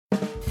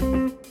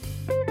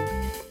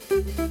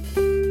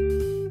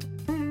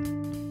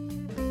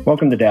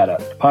Welcome to Dad Up,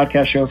 the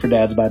podcast show for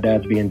dads about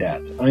dads being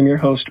dads. I'm your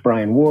host,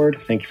 Brian Ward.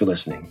 Thank you for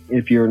listening.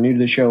 If you're new to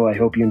the show, I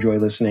hope you enjoy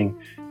listening.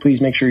 Please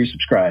make sure you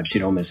subscribe so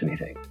you don't miss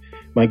anything.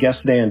 My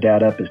guest today on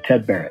Dad Up is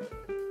Ted Barrett.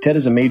 Ted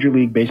is a Major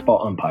League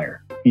Baseball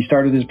umpire. He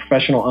started his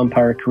professional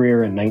umpire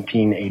career in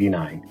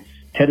 1989.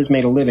 Ted has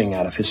made a living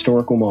out of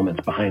historical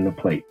moments behind the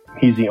plate.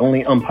 He's the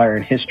only umpire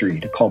in history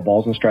to call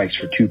balls and strikes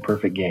for two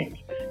perfect games,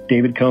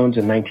 David Cones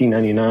in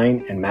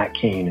 1999 and Matt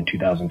Cain in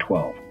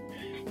 2012.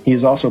 He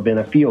has also been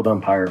a field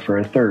umpire for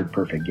a third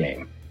perfect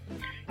game.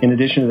 In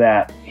addition to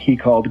that, he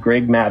called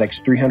Greg Maddox's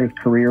 300th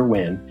career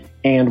win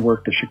and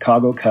worked the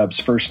Chicago Cubs'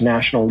 first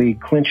National League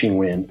clinching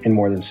win in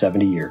more than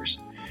 70 years.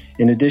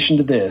 In addition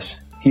to this,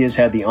 he has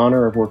had the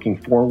honor of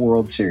working 4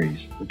 World Series,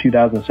 the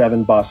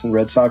 2007 Boston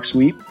Red Sox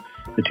sweep,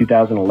 the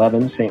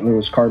 2011 St.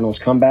 Louis Cardinals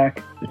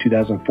comeback, the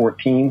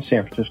 2014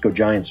 San Francisco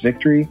Giants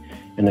victory,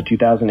 and the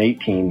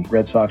 2018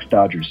 Red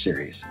Sox-Dodgers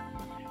series.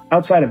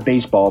 Outside of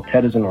baseball,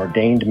 Ted is an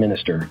ordained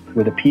minister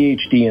with a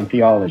PhD in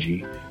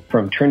theology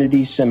from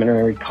Trinity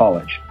Seminary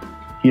College.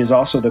 He is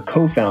also the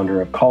co-founder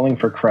of Calling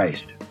for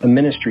Christ, a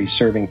ministry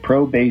serving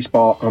pro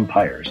baseball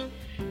umpires.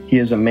 He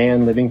is a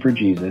man living for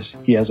Jesus.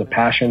 He has a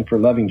passion for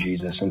loving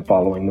Jesus and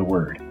following the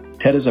Word.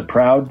 Ted is a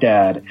proud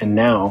dad and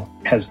now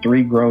has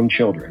 3 grown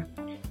children.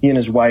 He and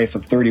his wife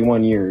of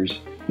 31 years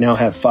now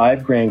have 5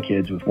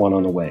 grandkids with 1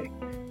 on the way.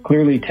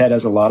 Clearly, Ted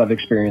has a lot of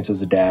experience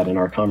as a dad. In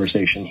our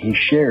conversation, he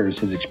shares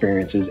his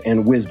experiences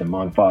and wisdom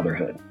on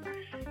fatherhood.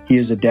 He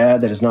is a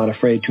dad that is not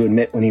afraid to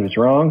admit when he was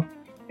wrong,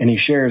 and he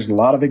shares a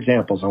lot of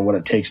examples on what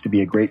it takes to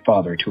be a great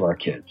father to our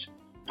kids.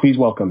 Please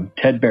welcome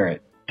Ted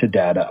Barrett to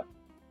Dad Up.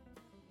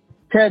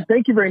 Ted,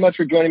 thank you very much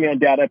for joining me on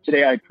Dad Up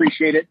today. I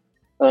appreciate it.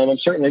 I'm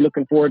certainly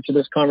looking forward to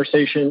this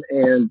conversation.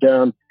 And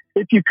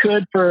if you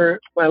could, for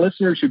my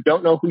listeners who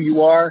don't know who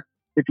you are,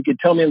 if you could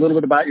tell me a little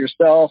bit about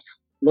yourself,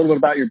 a little bit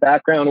about your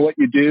background and what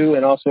you do,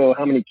 and also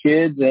how many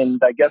kids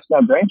and I guess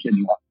now grandkids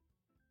you have.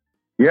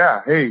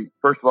 Yeah. Hey,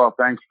 first of all,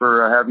 thanks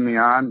for having me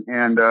on.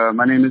 And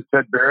my name is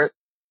Ted Barrett.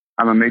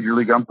 I'm a Major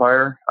League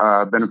umpire.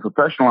 I've been a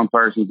professional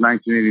umpire since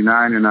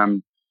 1989, and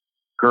I'm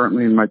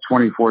currently in my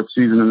 24th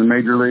season in the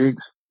major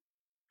leagues.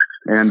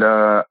 And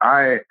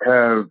I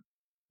have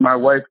my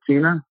wife,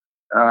 Tina.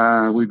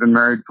 We've been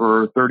married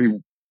for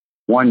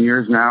 31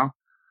 years now.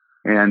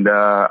 And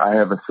I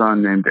have a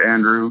son named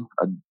Andrew,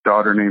 a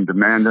daughter named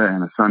Amanda,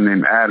 and a son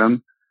named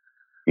Adam.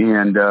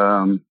 And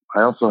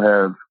I also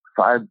have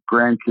 5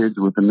 grandkids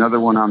with another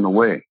one on the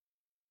way.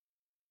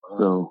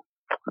 So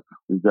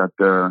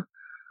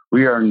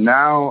we are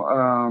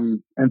now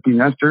empty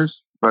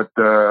nesters, but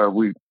our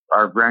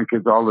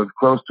grandkids all live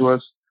close to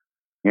us,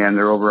 and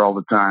they're over all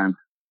the time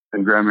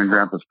in Grandma and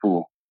Grandpa's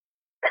pool.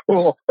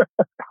 Cool.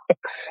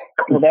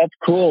 Well, that's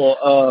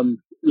cool.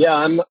 Yeah,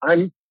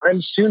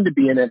 I'm soon to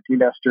be an empty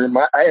nester.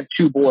 I have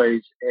 2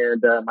 boys,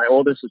 and my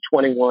oldest is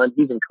 21.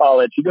 He's in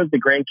college. He goes to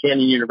Grand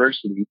Canyon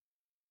University.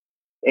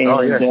 And,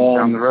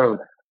 down the road.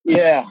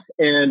 Yeah,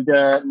 and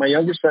my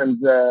younger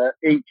son's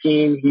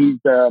 18. He's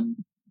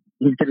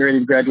getting ready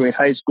to graduate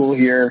high school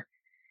here,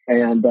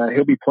 and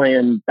he'll be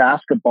playing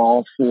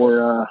basketball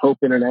for Hope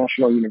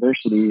International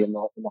University in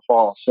the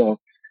fall. So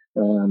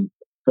once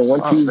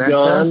he's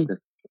gone,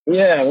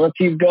 once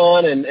he's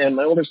gone, and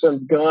my older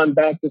son's gone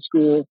back to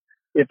school,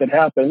 if it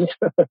happens,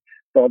 with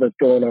all that's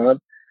going on,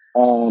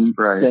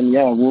 then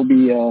we'll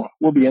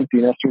be empty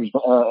nesters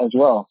as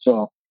well.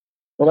 So,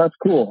 well, that's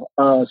cool.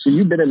 So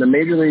you've been in the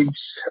major leagues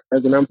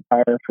as an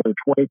umpire for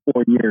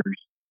 24 years.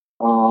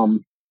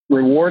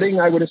 Rewarding,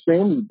 I would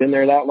assume. You've been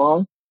there that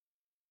long?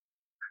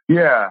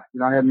 Yeah,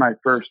 I had my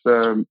first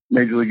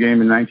major league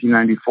game in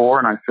 1994,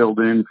 and I filled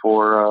in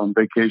for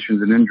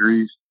vacations and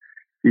injuries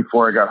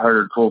before I got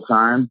hired full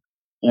time.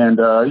 And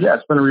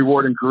it's been a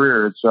rewarding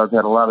career. I've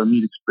had a lot of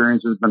neat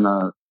experiences,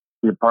 been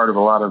be a part of a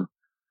lot of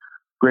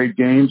great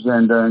games.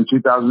 And in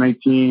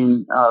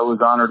 2018, I was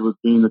honored with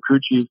being the crew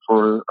chief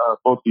for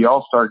both the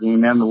All-Star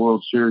game and the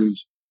World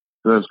Series.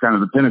 So that's kind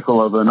of the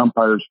pinnacle of an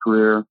umpire's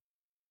career.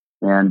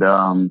 And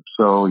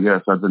so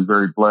yes, I've been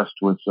very blessed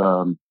with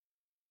a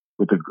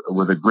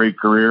great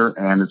career,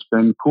 and it's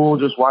been cool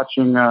just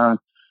watching. Now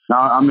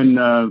I'm in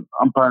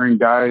umpiring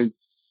guys,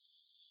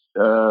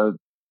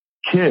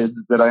 kids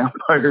that I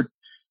umpired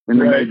in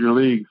the major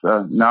leagues.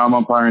 Now I'm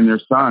umpiring their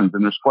sons,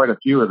 and there's quite a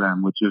few of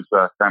them, which is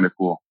kind of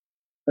cool.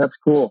 That's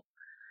cool.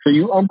 So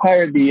you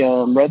umpired the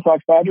Red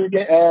Sox-Dodgers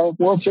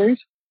World Series?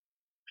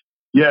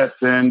 Yes,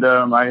 and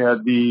I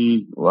had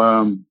the,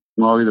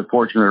 either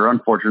fortunate or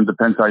unfortunate,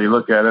 depends how you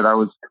look at it. I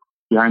was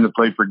behind the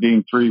plate for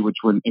Game 3, which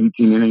went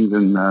 18 innings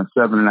in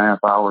 7.5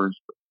 hours.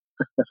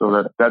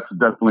 So that's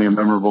definitely a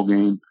memorable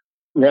game.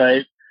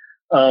 Right.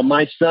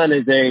 My son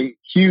is a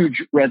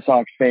huge Red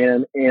Sox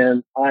fan,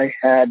 and I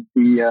had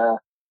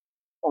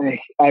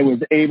I was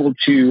able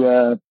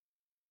to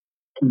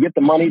get the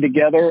money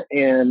together,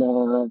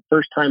 and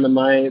first time in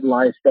my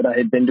life that I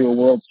had been to a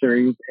World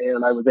Series,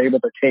 and I was able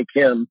to take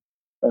him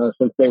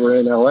since they were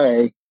in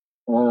LA.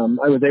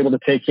 I was able to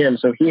take him,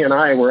 so he and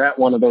I were at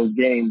one of those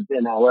games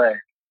in LA.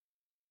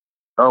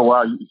 Oh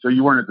wow! So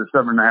you weren't at the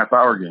 7.5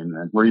 hour game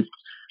then? Were you?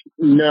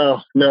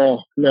 No.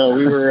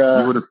 We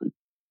were.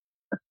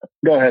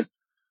 Go ahead.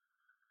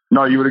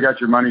 No, you would have got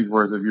your money's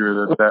worth if you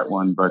were that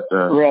one, but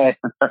right.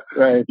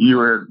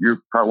 You're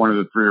probably one of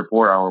the 3 or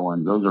 4 hour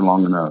ones. Those are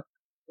long enough.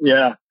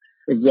 Yeah,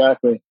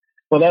 exactly.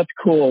 Well, that's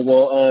cool.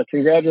 Well,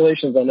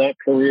 congratulations on that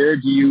career.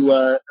 Do you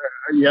have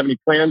any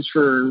plans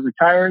for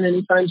retiring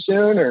anytime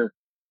soon, or?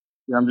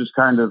 Yeah, I'm just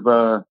kind of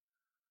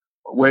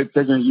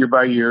taking it year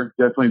by year.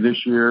 Definitely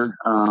this year,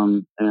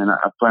 and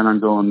I plan on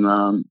going,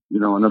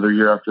 another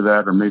year after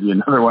that, or maybe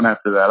another one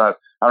after that.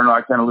 I don't know.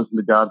 I kind of listen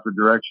to God for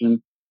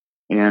direction,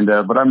 and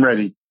but I'm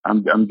ready.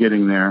 I'm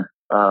getting there.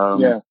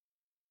 And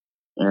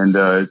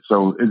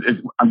so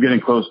I'm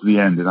getting close to the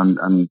end, and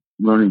I'm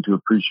learning to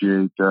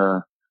appreciate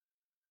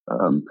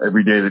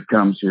every day that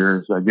comes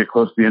here as I get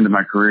close to the end of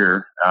my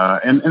career.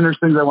 And there's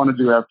things I want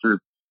to do after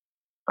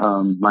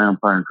my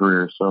umpiring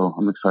career, so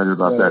I'm excited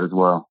about that as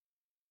well.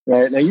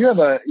 Right. Now you have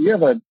a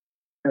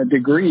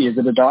degree. Is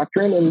it a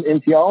doctorate in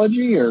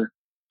theology, or?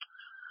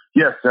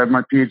 Yes, I have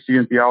my PhD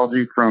in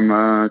theology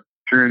from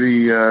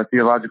Trinity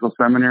Theological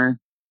Seminary,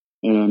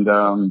 and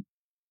I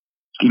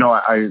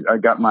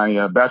got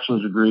my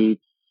bachelor's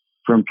degree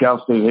from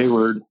Cal State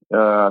Hayward.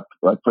 I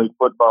played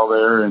football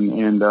there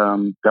and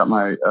got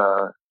my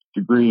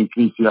degree in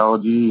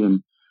kinesiology,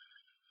 and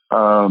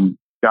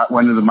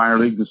went into the minor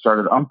leagues and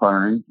started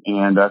umpiring,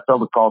 and I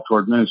felt a call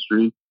toward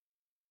ministry.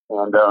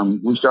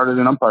 And we started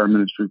an umpire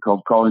ministry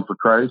called Calling for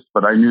Christ,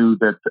 but I knew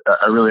that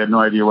I really had no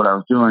idea what I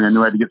was doing. I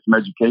knew I had to get some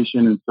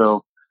education, and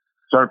so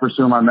started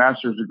pursuing my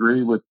master's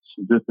degree with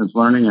distance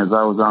learning as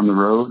I was on the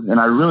road, and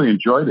I really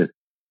enjoyed it.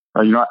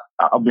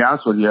 I'll be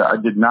honest with you, I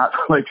did not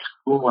like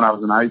school when I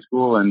was in high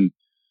school and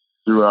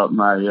throughout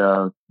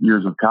my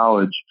years of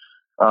college.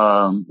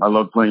 I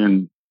loved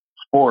playing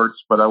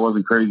sports, but I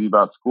wasn't crazy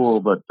about school.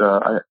 But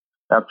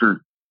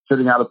after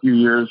sitting out a few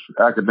years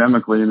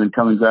academically and then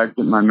coming back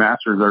getting my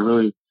master's, I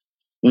really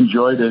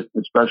enjoyed it,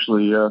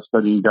 especially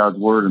studying God's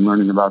Word and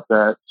learning about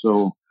that.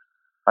 So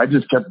I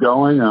just kept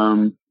going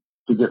to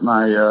get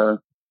my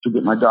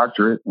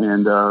doctorate,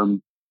 and so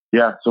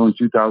in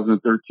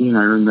 2013 I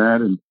earned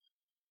that, and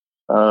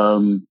I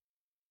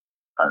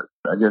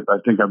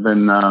think I've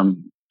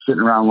been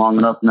sitting around long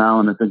enough now,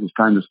 and I think it's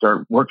time to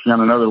start working on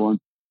another one.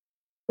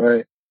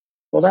 Right.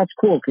 Well, that's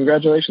cool.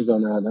 Congratulations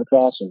on that. That's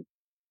awesome.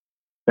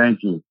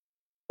 Thank you.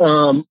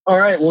 All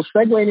right. Well,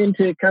 segueing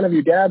into kind of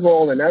your dad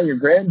role and now your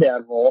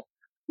granddad role,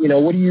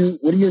 what do you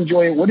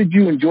enjoy? What did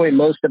you enjoy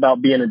most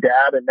about being a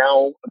dad and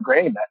now a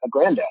granddad?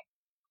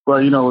 Well,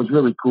 it was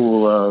really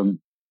cool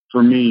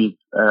for me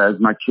as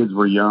my kids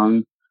were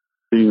young,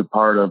 being a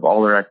part of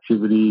all their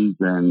activities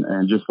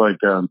and just like,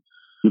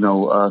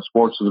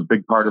 sports was a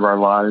big part of our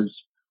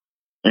lives.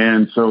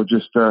 And so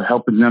just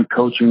helping them,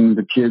 coaching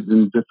the kids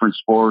in different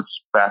sports,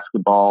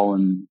 basketball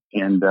and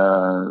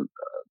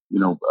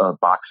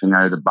boxing.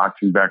 I had a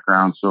boxing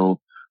background, so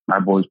my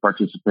boys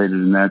participated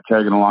in that,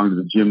 tagging along to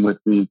the gym with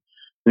me,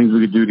 things we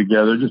could do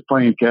together, just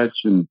playing catch.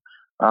 And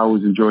I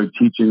always enjoyed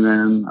teaching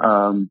them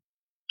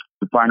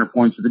the finer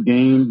points of the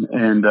game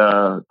and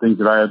things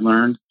that I had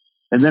learned.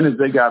 And then as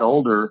they got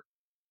older,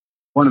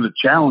 one of the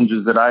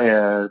challenges that I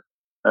had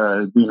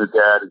being a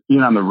dad is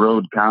being on the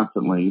road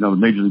constantly. The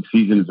major league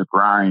season is a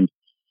grind.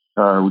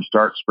 We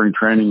start spring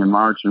training in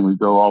March and we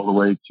go all the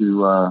way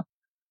to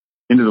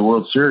into the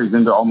World Series,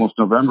 into almost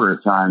November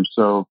at times.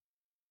 So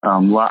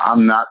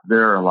I'm not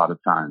there a lot of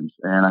times,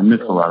 and I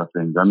missed a lot of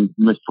things. I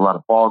missed a lot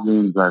of ball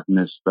games. I've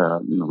missed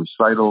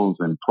recitals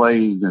and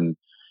plays and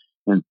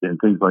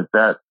things like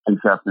that. Things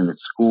happening at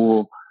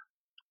school.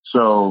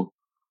 So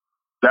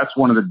that's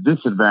one of the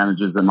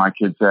disadvantages that my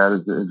kids had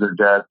is their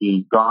dad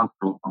being gone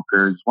for long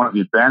periods. One of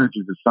the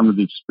advantages is some of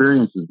the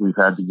experiences we've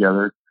had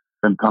together,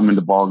 them coming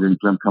to ball games,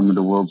 them coming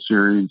to World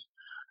Series.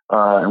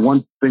 And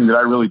one thing that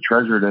I really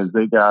treasured as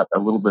they got a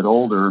little bit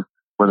older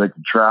where they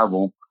could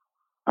travel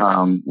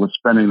was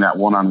spending that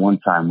one-on-one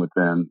time with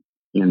them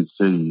in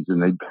cities.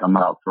 And they'd come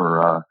out for,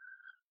 a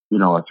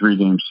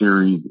 3-game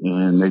series,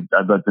 and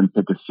I'd let them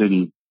pick a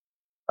city,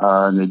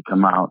 and they'd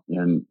come out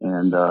and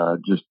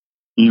just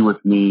be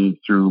with me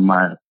through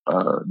my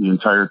the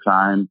entire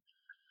time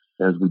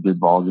as we did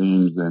ball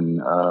games. And,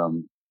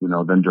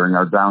 then during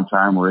our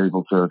downtime, we're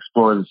able to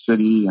explore the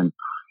city.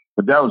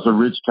 But that was a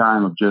rich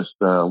time of just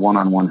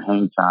one-on-one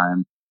hang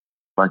time.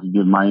 If I could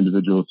give my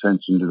individual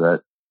attention to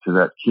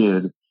that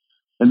kid.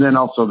 And then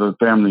also the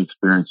family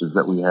experiences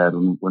that we had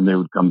when they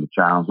would come to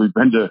towns. We've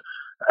been to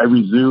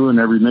every zoo in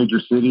every major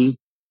city.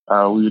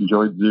 We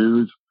enjoyed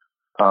zoos.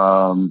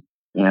 I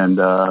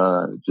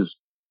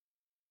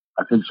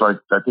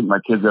think my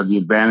kids have the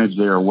advantage.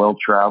 They are well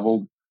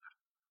traveled.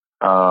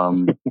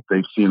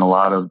 They've seen a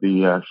lot of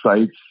the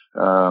sites,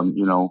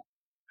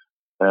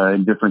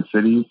 in different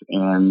cities.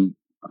 And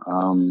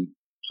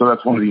so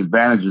that's one of the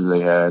advantages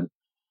they had.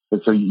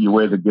 And so you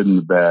weigh the good and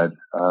the bad.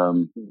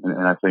 And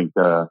I think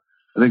the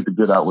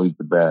good outweighs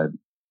the bad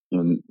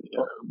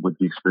with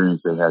the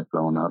experience they had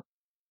growing up.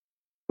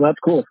 Well, that's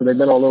cool. So they've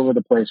been all over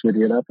the place with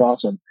you. That's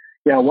awesome.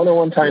 Yeah,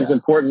 one-on-one time is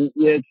important.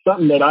 It's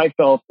something that I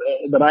felt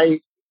that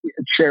I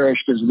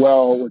cherished as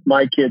well with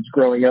my kids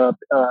growing up.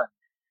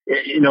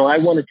 I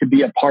wanted to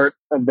be a part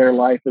of their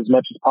life as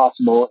much as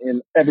possible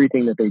in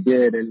everything that they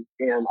did. And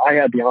I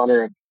had the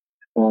honor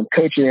of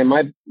coaching them.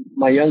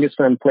 My youngest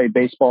son played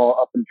baseball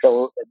up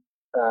until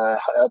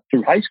up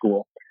through high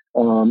school.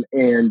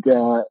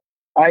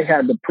 I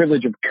had the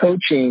privilege of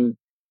coaching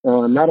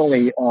not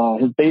only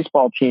his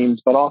baseball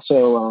teams, but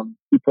also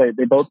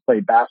they both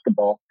played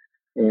basketball.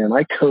 And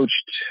I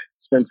coached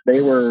since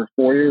they were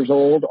 4 years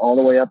old all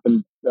the way up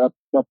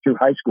through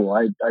high school.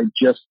 I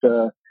just,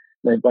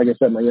 like I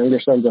said, my younger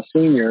son's a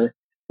senior,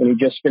 and he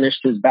just finished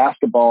his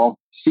basketball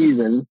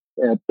season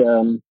at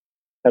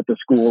the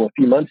school a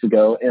few months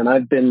ago. And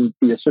I've been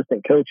the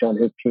assistant coach on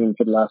his team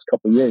for the last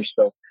couple of years.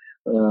 So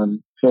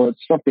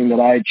it's something that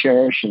I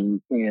cherish,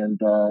 and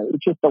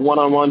it's just a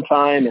one-on-one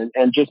time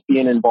and just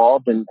being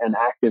involved and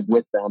active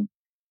with them.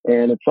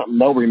 And it's something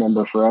they'll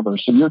remember forever.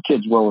 So your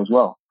kids will as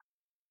well.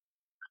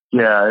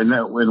 Yeah. And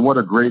what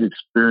a great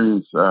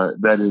experience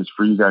that is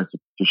for you guys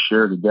to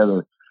share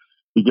together,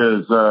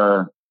 because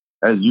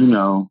as you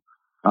know,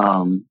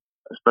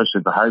 especially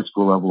at the high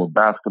school level, a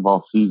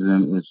basketball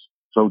season is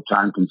so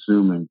time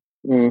consuming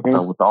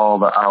with all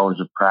the hours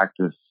of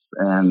practice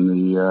and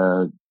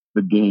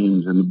the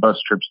games and the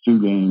bus trips to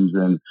games,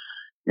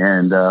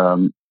 and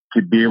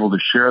to be able to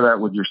share that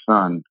with your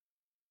son,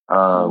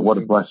 what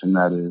a blessing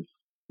that is.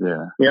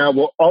 Yeah. Yeah.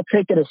 Well, I'll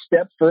take it a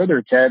step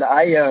further, Ted.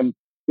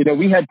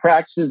 We had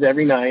practices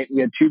every night.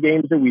 We had 2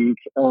 games a week.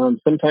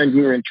 Sometimes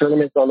we were in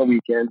tournaments on the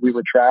weekend. We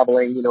were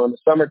traveling, in the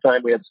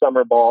summertime, we had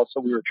summer ball. So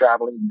we were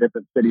traveling to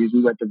different cities.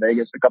 We went to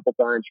Vegas a couple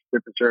times for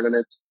different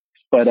tournaments.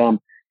 But,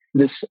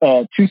 this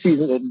 2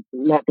 seasons,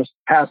 not this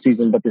past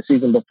season, but the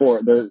season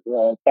before, the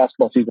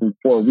basketball season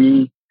before,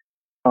 we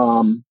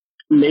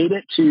made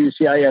it to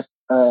CIF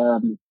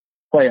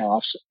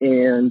playoffs,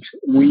 and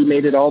we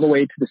made it all the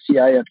way to the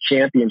CIF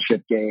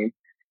championship game.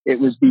 It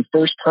was the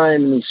first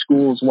time in the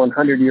school's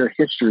 100-year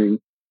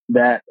history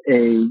that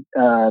a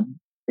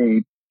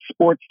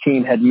sports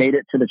team had made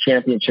it to the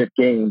championship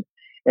game.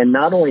 And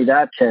not only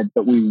that, Ted,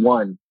 but we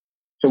won.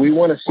 So we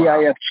won a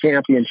CIF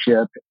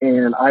championship,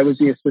 and I was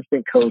the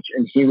assistant coach,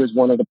 and he was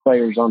one of the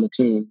players on the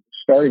team,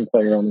 starting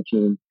player on the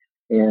team.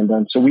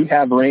 And so we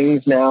have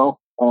rings now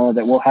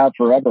that we'll have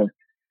forever.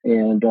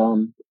 And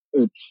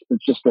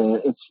it's just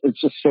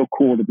so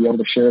cool to be able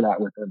to share that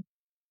with him.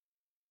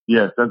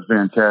 Yes, that's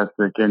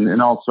fantastic.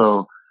 And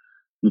also,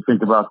 you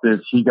think about this,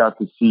 he got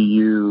to see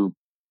you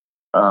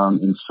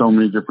in so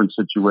many different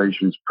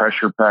situations,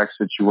 pressure-packed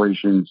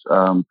situations,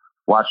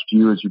 watched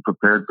you as you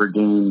prepared for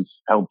games,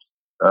 helped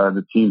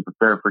the team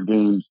prepare for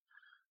games,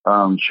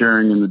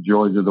 sharing in the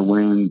joys of the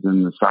wins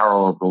and the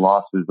sorrow of the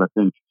losses. I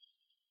think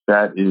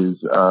that is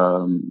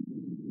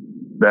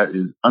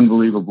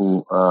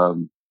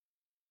unbelievable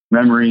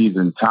memories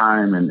and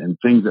time and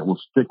things that will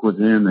stick with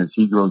him as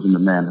he grows into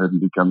manhood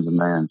and becomes a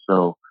man.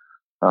 So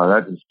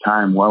that is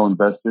time well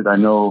invested. I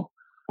know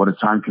what a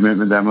time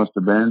commitment that must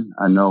have been.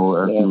 I know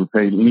if you were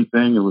paid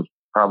anything, it was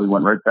probably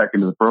went right back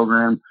into the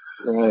program.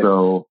 Right.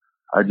 So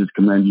I just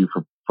commend you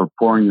for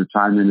pouring your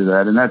time into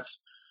that. And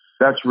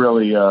that's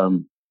really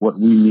what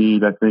we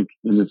need, I think,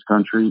 in this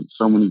country.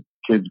 So many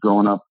kids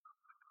growing up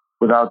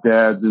without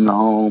dads in the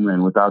home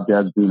and without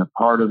dads being a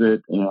part of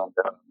it. And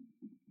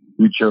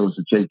you chose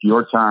to take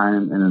your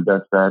time and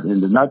invest that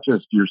into not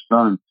just your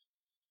son,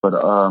 but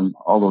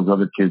all those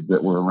other kids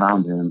that were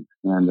around him.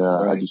 And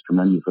I just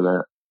commend you for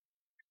that.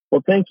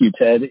 Well, thank you,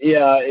 Ted.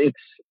 Yeah,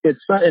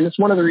 it's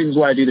one of the reasons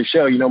why I do the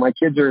show. My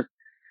kids are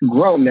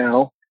grown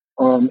now,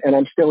 and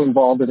I'm still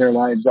involved in their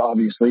lives,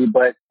 obviously,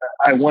 but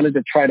I wanted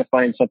to try to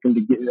find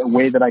something a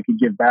way that I could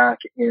give back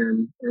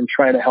and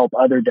try to help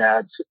other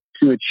dads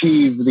to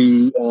achieve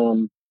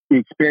the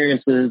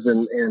experiences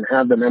and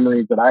have the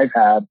memories that I've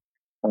had.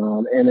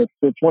 And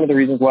it's one of the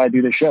reasons why I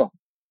do the show.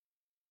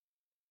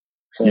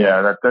 So,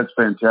 yeah, that's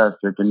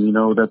fantastic. And,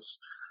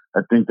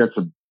 I think that's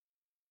a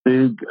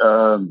big,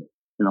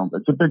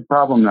 it's a big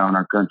problem now in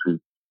our country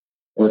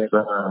with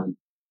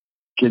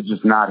kids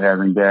just not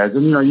having dads.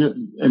 And,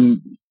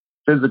 and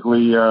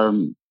physically,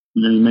 you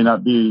may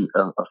not be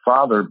a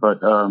father,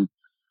 but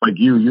like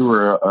you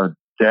were a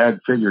dad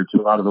figure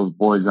to a lot of those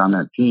boys on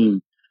that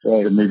team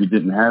that maybe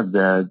didn't have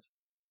dads.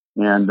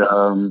 And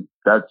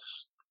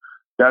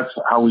that's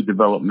how we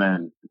develop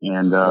men.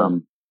 And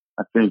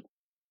I think,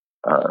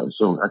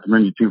 so I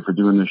commend you too for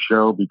doing this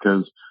show,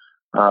 because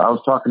I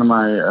was talking to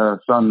my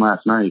son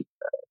last night.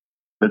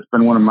 It's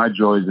been one of my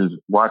joys is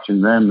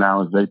watching them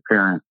now as they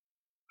parent.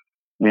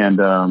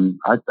 And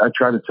I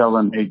try to tell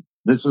them, hey,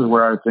 this is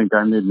where I think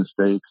I made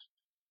mistakes.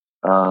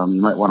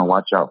 You might want to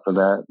watch out for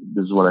that.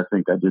 This is what I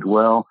think I did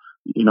well.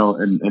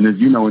 And as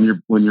you know,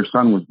 when your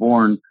son was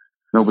born,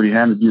 nobody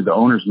handed you the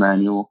owner's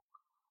manual.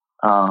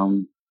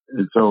 And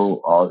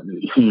so,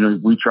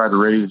 we try to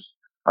raise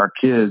our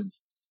kids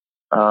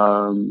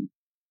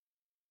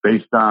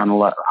based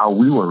on how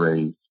we were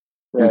raised.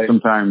 Right. And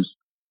sometimes,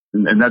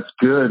 and that's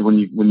good when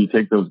you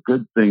take those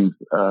good things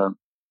that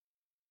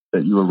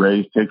you were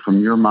raised, take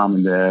from your mom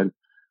and dad,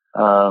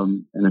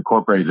 and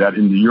incorporate that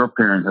into your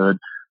parenthood.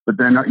 But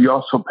then you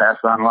also pass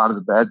on a lot of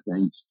the bad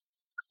things.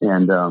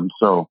 And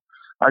so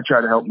I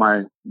try to help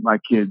my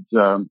kids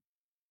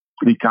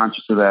be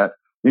conscious of that.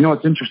 You know,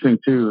 it's interesting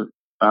too.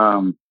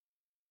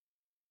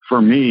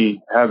 For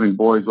me, having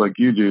boys like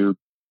you do,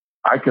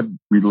 I could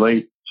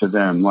relate to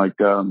them. Like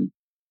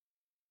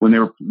when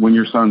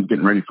your son's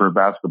getting ready for a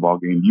basketball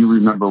game, you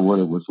remember what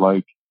it was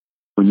like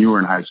when you were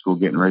in high school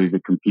getting ready to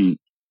compete,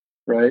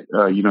 right?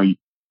 You know,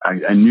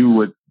 I knew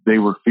what they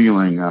were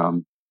feeling.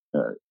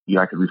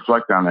 I could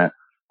reflect on that.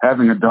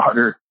 Having a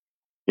daughter,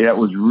 that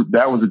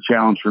was a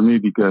challenge for me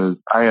because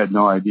I had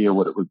no idea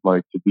what it was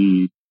like to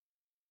be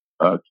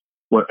an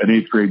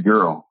 8th grade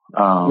girl.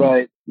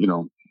 Right. You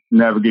know,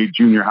 navigate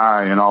junior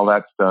high and all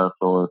that stuff,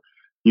 or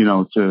you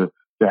know, to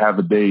have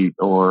a date,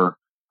 or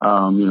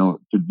you know,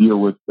 to deal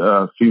with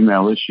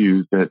female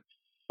issues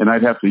and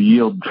I'd have to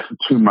yield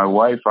to my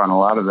wife on a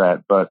lot of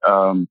that. But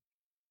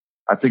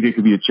I think it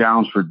could be a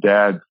challenge for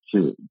dads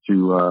to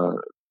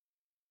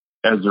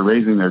as they're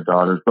raising their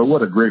daughters. But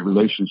what a great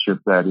relationship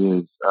that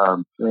is,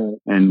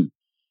 and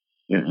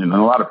a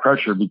lot of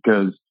pressure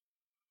because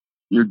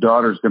your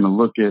daughter's going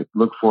to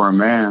look for a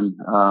man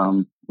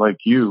like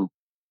you,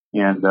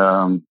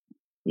 and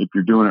if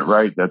you're doing it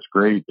right, that's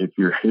great. If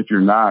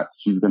you're not,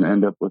 she's going to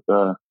end up with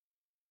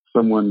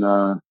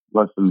someone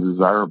less than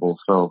desirable.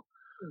 So,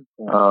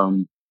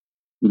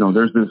 you know,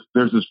 there's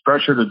this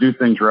pressure to do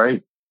things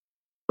right,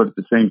 but at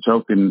the same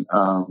token,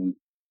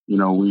 you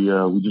know,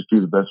 we just do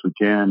the best we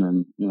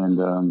can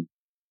and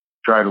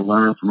try to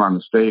learn from our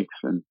mistakes.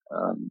 And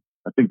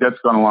I think that's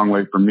gone a long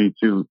way for me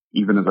too.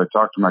 Even as I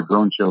talk to my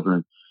grown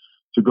children,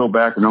 to go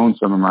back and own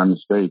some of my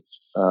mistakes.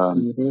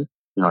 You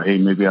know, hey,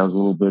 maybe I was a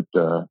little bit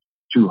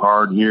too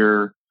hard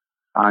here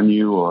on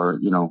you, or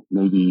you know,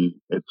 maybe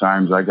at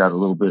times I got a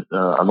little bit,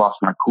 I lost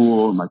my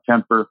cool and my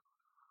temper,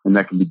 and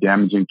that can be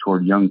damaging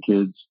toward young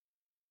kids.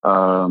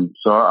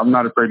 So I'm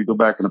not afraid to go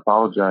back and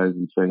apologize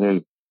and say,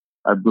 hey,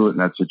 I blew it in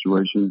that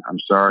situation. I'm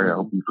sorry. I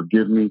hope you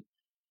forgive me,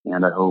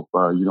 and I hope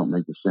you don't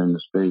make the same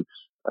mistakes.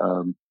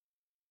 And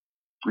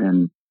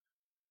you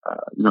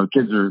know,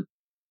 kids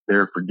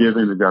they're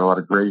forgiving. They've got a lot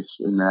of grace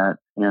in that,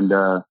 and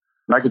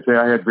I could say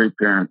I had great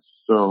parents,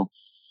 so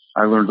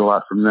I learned a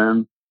lot from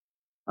them.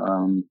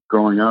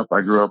 Growing up,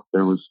 I grew up,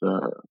 there was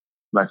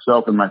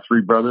myself and my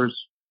 3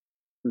 brothers,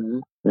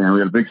 and we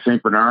had a big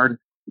St. Bernard,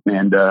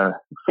 and so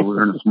we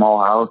were in a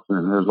small house,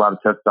 and there was a lot of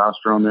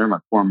testosterone there, my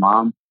poor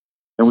mom.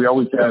 And we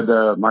always had,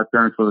 my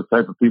parents were the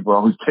type of people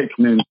always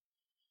taking in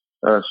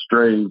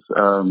strays,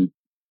 as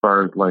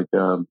far as like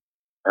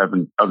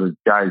having other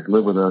guys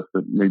live with us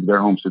that maybe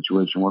their home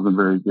situation wasn't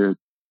very good.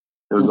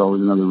 There was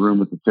always another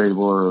room at the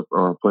table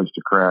or a place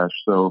to crash.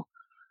 So,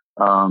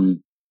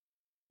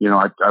 you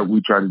know,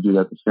 we try to do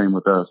that the same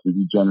with us and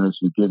be generous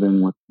and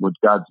giving with what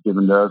God's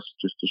given to us,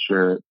 just to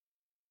share it.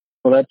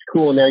 Well, that's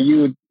cool. Now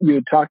you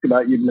had talked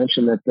about, you'd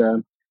mentioned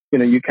that, you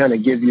know, you kind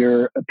of give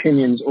your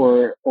opinions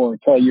or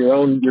tell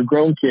your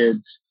grown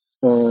kids,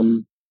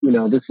 you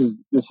know, this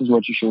is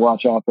what you should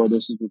watch out for.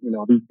 This is, you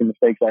know, these are the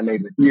mistakes I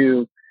made with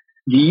you.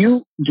 Do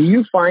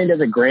you find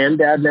as a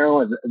granddad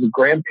now, as a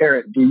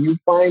grandparent, do you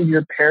find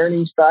your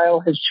parenting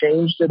style has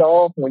changed at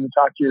all when you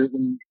talk to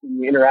when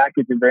you interact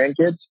with your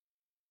grandkids?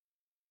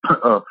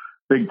 Oh,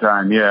 big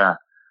time. Yeah.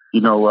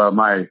 You know,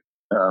 I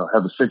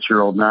have a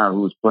 6-year-old now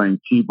who was playing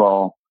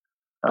T-ball,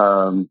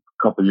 a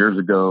couple of years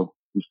ago.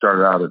 He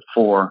started out at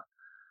 4,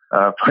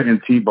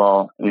 playing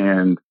T-ball,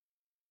 and,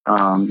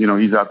 you know,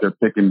 he's out there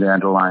picking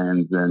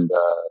dandelions, and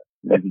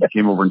he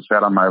came over and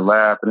sat on my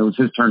lap, and it was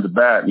his turn to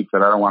bat. And he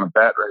said, I don't want to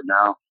bat right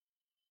now.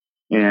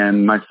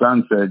 And my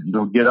son said, you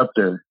know, get up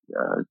there,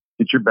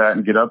 get your bat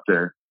and get up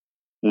there.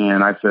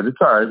 And I said, it's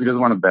all right. If he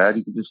doesn't want to bat,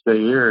 he can just stay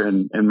here.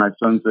 And my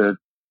son said,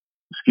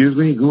 excuse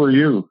me, who are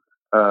you?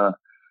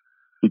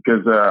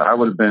 Because I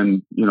would have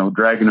been, you know,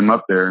 dragging him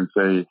up there and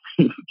say,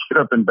 get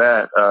up and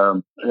bat.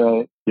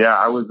 Yeah,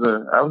 I was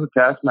a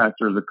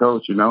taskmaster as a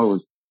coach. You know, it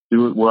was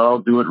do it well,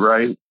 do it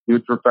right, do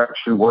it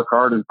perfection, work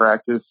hard in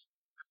practice.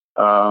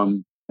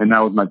 And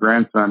now with my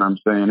grandson, I'm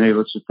saying, hey,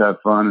 let's just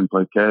have fun and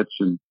play catch.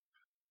 And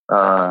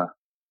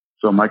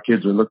so my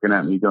kids are looking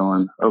at me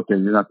going, okay,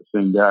 you're not the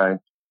same guy.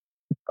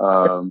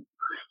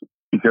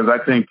 Because I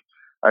think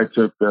I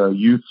took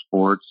youth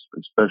sports,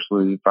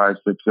 especially 5,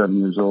 6, 7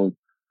 years old,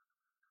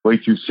 way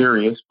too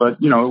serious.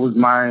 But, you know, it was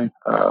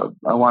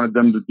I wanted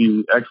them to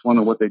be excellent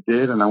at what they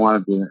did, and I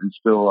wanted to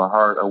instill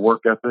a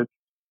work ethic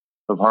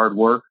of hard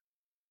work.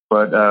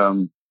 But,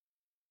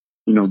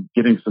 you know,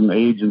 getting some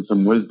age and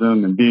some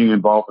wisdom and being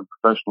involved in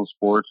professional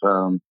sports,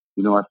 you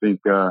know, I think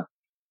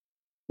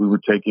we were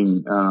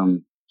taking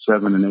 7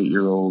 and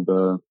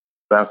 8-year-old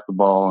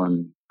basketball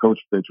and coach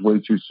pitch way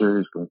too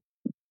seriously.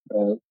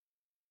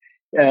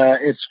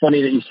 It's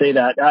funny that you say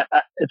that.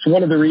 It's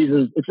one of the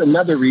reasons. It's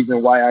another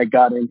reason why I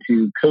got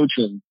into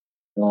coaching,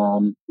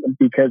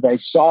 because I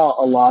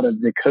saw a lot of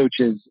the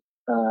coaches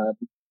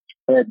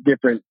at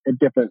different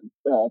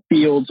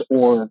fields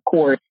or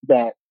courts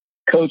that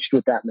coached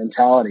with that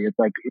mentality. It's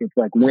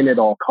like win at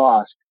all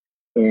costs.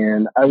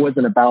 And I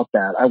wasn't about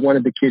that. I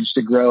wanted the kids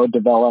to grow,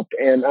 develop,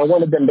 and I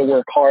wanted them to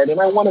work hard, and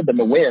I wanted them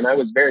to win. I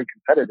was very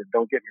competitive.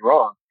 Don't get me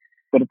wrong.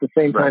 But at the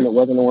same time, it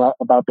wasn't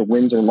about the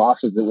wins or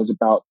losses. It was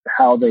about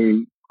how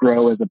they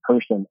grow as a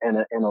person and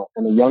a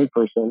young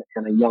person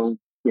and a young,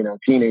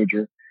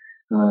 teenager.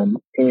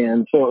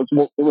 And so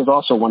it was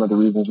also one of the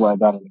reasons why I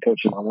got into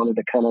coaching. I wanted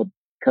to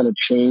kind of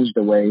change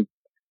the way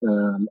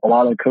a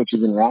lot of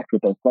coaches interact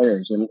with their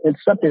players. And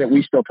it's something that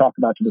we still talk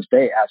about to this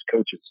day as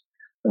coaches.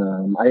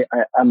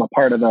 I'm a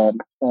part of a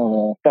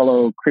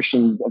fellow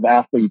Christians of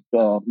Athletes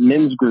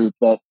men's group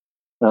that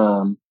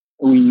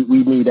we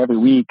meet every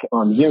week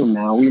on Zoom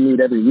now. We meet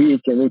every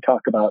week and we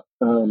talk about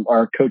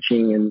our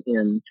coaching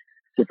and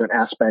different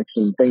aspects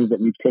and things that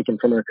we've taken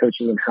from our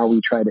coaching and how we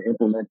try to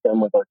implement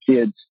them with our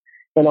kids,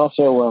 and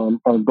also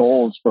our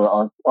goals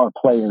for our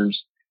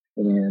players.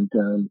 And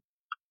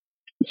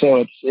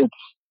so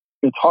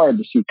it's hard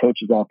to see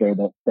coaches out there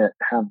that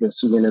have this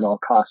win at all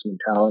cost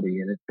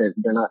mentality, and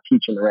they're not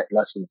teaching the right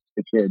lessons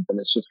to kids, and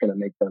it's just going to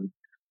make them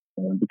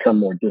become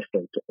more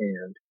distant.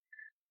 And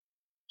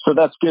so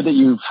that's good that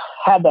you've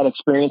had that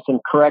experience and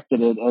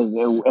corrected it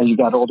as you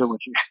got older,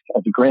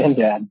 as a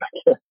granddad.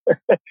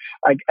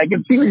 I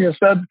can see where your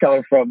son's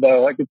coming from,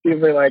 though. I can see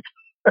where like,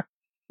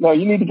 no,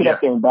 you need to get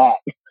up there and bat.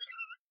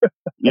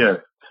 Yeah,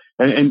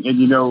 and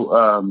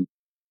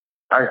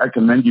I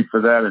commend you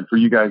for that and for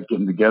you guys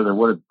getting together.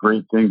 What a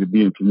great thing to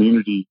be in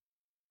community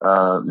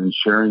and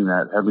sharing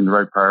that, having the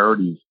right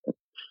priorities.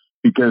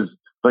 Because,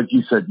 like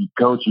you said, you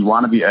coach, you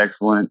want to be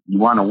excellent, you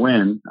want to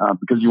win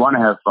because you want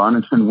to have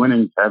fun, and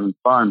winning is having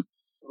fun.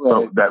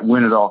 Right. So that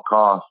win at all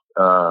costs,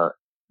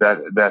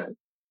 that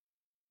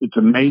it's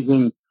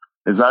amazing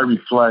as I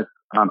reflect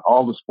on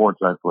all the sports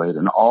I've played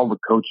and all the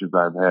coaches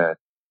I've had,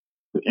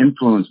 the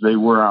influence they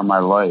were on my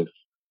life,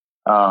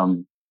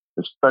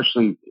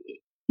 especially,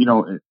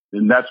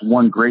 and that's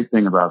one great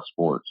thing about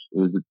sports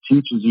is it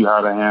teaches you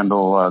how to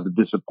handle the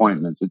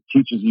disappointments. It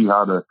teaches you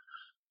how to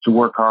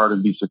work hard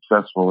and be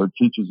successful. It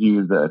teaches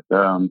you that,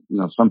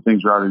 some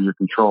things are out of your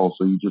control.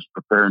 So you just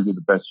prepare and do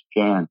the best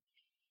you can.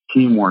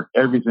 Teamwork,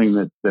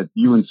 everything that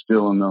you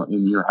instill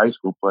in your high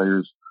school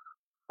players.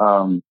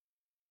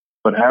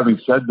 But having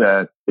said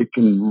that, we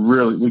can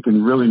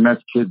really mess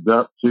kids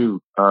up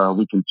too.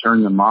 We can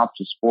turn them off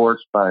to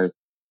sports by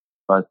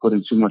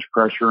putting too much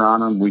pressure on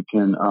them. We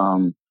can,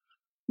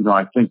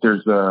 I think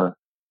there's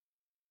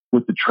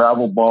with the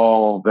travel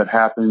ball that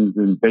happens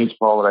in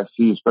baseball that I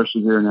see,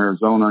 especially here in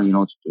Arizona,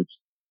 it's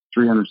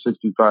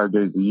 365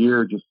 days a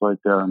year, just like,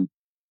 and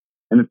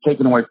it's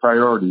taking away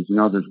priorities.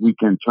 There's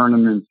weekend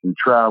tournaments and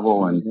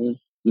travel and,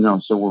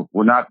 so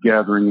we're not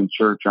gathering in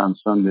church on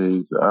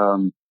Sundays.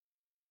 And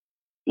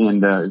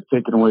it's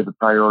taking away the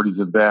priorities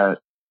of that.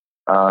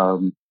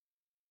 And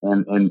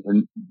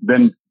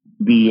then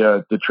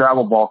the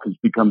travel ball has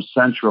become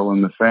central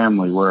in the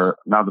family where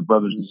now the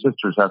brothers and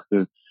sisters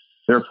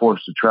they're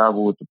forced to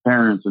travel with the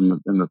parents and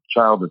the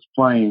child that's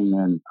playing.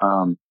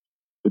 And,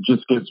 it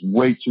just gets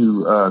way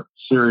too,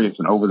 serious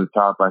and over the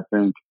top, I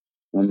think.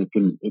 And it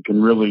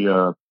can really,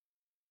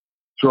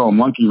 throw a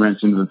monkey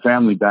wrench into the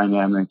family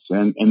dynamics.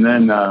 And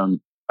then,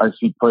 I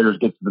see players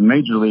get to the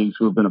major leagues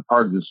who have been a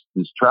part of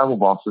this travel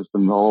ball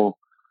system the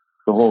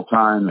whole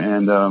time.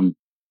 And,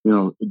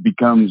 it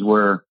becomes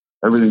where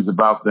everything's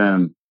about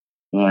them.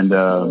 And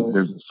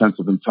there's a sense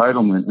of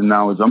entitlement. And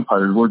now as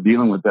umpires, we're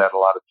dealing with that a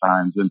lot of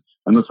times. And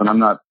listen, I'm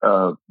not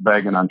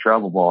bagging on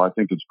travel ball. I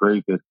think it's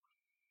great that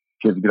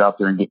kids get out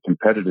there and get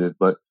competitive,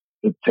 but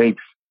it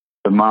takes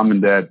the mom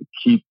and dad to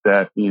keep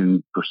that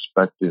in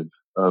perspective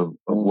of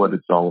what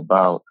it's all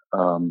about.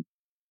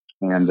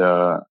 And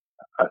I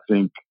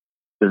think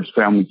there's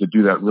families that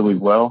do that really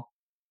well.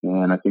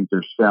 And I think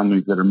there's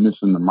families that are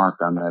missing the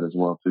mark on that as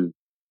well, too.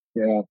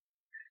 Yeah.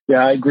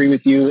 Yeah, I agree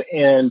with you.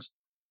 And,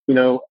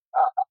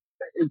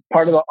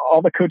 part of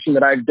all the coaching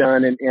that I've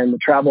done and the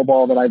travel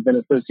ball that I've been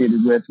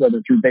associated with,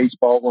 whether through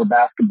baseball or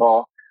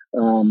basketball,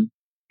 when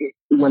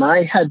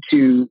I had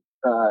to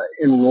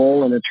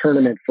enroll in a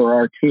tournament for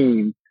our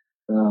team,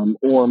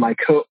 or my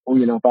coach,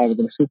 if I was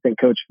an assistant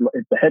coach,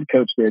 if the head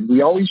coach did,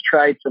 we always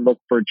tried to look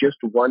for just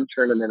one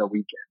tournament a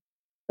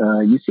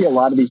weekend. You see a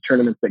lot of these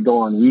tournaments that go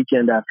on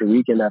weekend after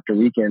weekend after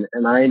weekend.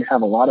 And I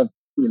have a lot of,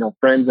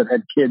 friends that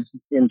had kids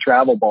in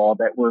travel ball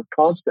that were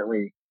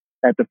constantly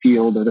at the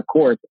field or the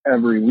court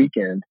every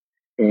weekend.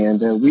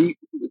 And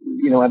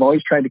I've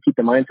always tried to keep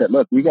the mindset,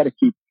 look, we got to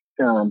keep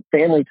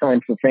family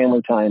time for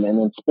family time, and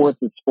then sports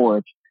is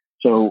sports.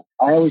 So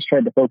I always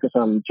tried to focus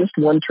on just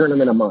one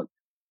tournament a month.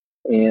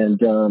 And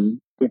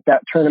if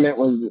that tournament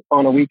was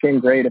on a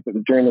weekend, great. If it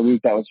was during the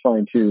week, that was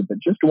fine too. But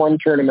just one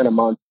tournament a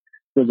month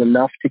was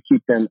enough to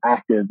keep them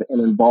active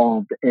and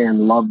involved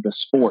and love the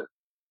sport,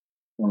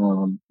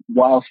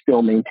 while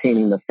still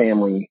maintaining the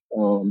family,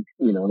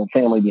 the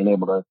family being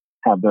able to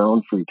have their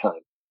own free time.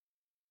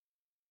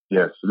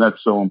 Yes, and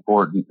that's so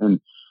important. And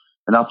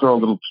I'll throw a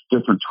little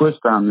different twist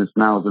on this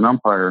now as an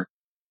umpire.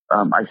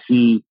 I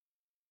see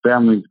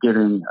families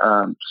getting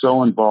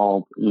so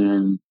involved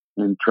in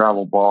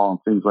travel ball and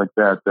things like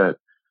that,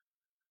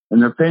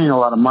 and they're paying a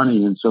lot of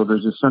money. And so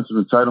there's a sense of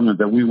entitlement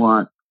that we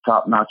want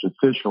top-notch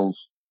officials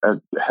at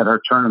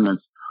our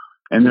tournaments.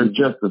 And there's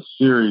just a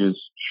serious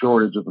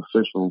shortage of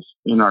officials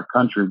in our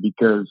country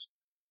because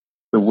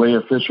the way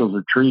officials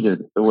are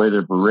treated, the way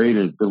they're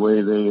berated, the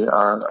way they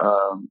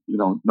are,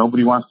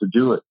 nobody wants to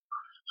do it.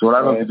 So what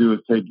I love to do is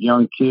take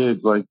young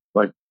kids, like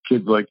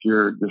kids like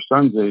your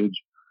son's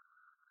age,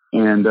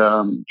 and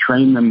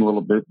train them a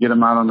little bit, get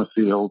them out on the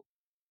field,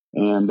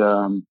 and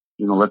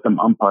let them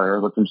umpire,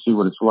 let them see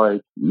what it's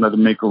like, let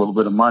them make a little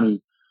bit of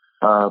money.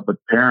 But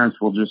parents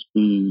will just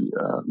be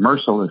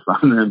merciless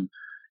on them,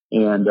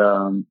 and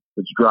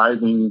it's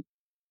driving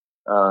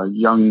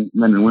young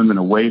men and women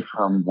away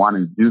from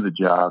wanting to do the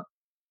job.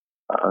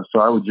 So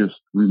I would just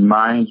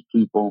remind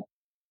people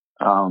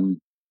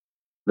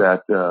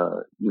that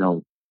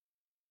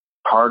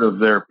part of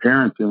their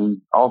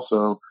parenting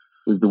also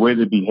is the way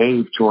they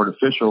behave toward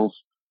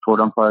officials, toward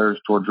umpires,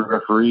 toward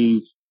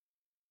referees,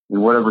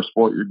 in whatever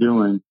sport you're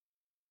doing.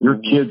 Your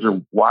kids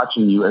are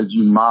watching you as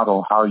you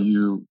model how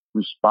you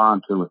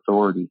respond to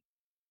authority.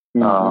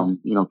 Can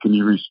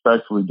you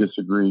respectfully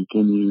disagree?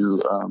 Can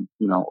you,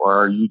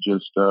 or are you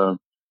just,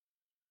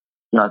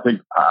 I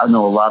think I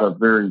know a lot of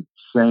very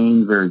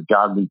sane, very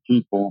godly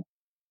people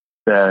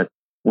that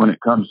when it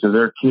comes to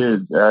their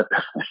kids,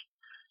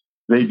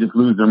 they just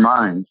lose their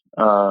minds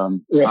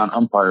on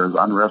umpires,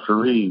 on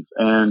referees.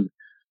 And,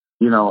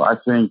 I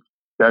think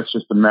that's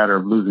just a matter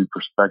of losing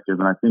perspective.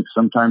 And I think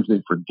sometimes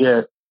they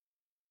forget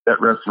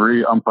that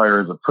referee,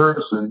 umpire is a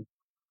person.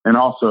 And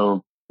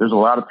also, there's a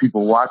lot of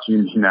people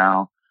watching you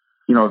now.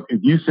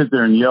 If you sit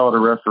there and yell at a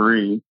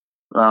referee,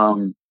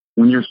 when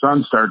your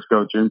son starts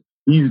coaching,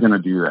 he's going to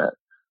do that.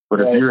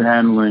 But if you're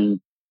handling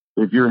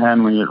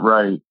it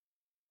right,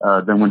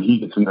 then when he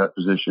gets in that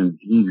position,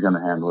 he's going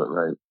to handle it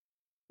right.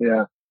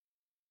 Yeah.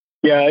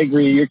 Yeah, I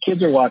agree. Your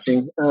kids are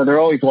watching. They're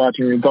always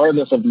watching,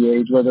 regardless of the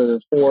age, whether they're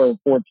 4 or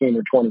 14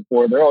 or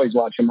 24. They're always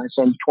watching. My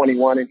son's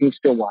 21 and he's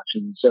still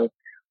watching. So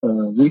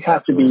we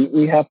have to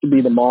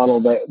be the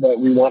model that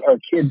we want our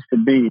kids to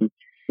be.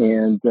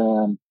 And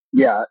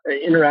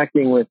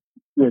interacting with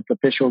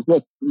officials.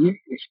 Look, you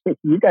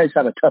guys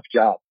have a tough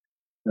job.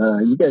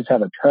 You guys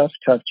have a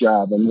tough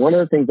job. And one of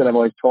the things that I've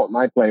always taught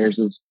my players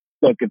is,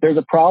 look, if there's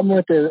a problem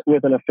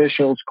with an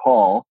official's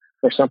call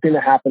or something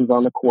that happens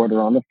on the court or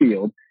on the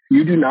field,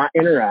 you do not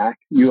interact.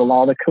 You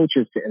allow the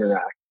coaches to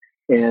interact.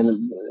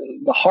 And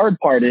the hard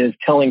part is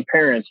telling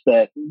parents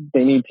that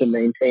they need to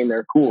maintain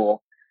their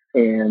cool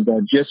and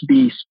just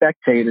be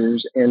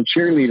spectators and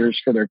cheerleaders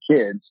for their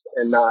kids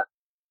and not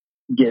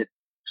get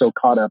so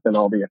caught up in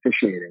all the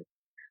officiating.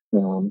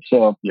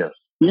 Yes,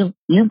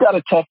 you've got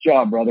a tough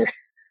job, brother.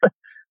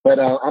 But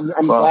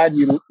I'm glad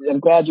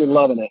you're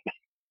loving it.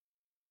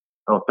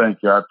 Oh, thank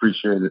you. I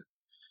appreciate it.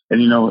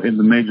 And in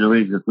the major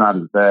leagues, it's not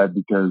as bad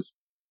because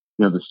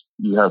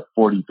you have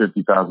 40,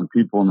 50,000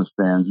 people in the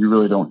stands. You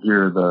really don't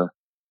hear the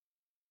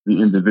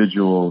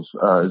individuals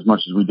as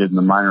much as we did in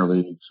the minor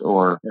leagues.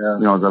 Or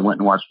as I went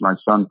and watched my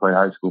son play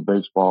high school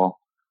baseball,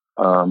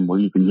 where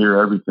you can hear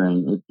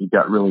everything. It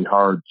got really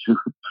hard to.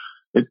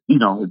 It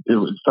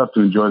was tough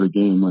to enjoy the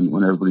game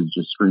when everybody's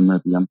just screaming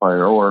at the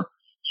umpire or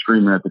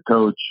screaming at the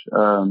coach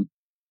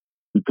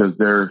because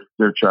their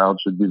child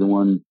should be the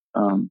one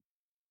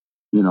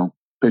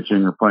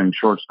pitching or playing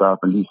shortstop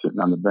and he's sitting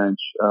on the bench.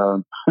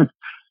 So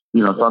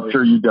I'm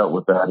sure you dealt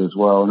with that as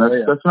well.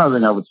 And that's another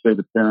thing I would say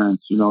to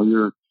parents.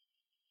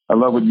 I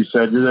love what you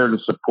said. You're there to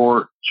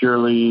support,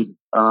 cheerlead,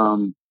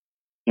 and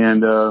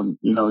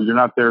you're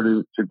not there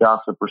to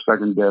gossip or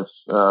second guess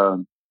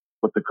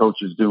what the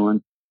coach is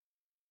doing.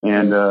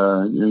 And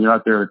you're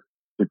not there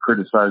to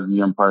criticize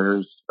the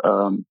umpires.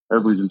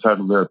 Everybody's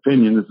entitled to their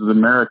opinion. This is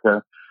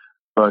America,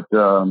 but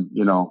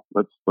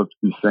let's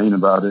be sane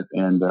about it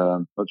and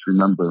let's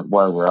remember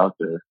why we're out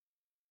there.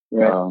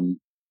 Right.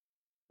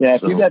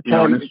 If you got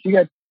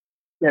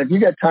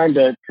time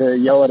to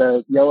yell at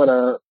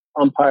a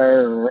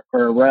umpire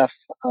or a ref,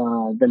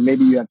 then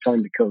maybe you have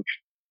time to coach.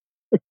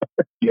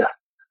 Yeah,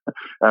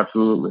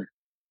 absolutely.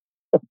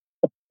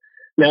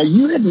 Now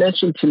you had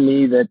mentioned to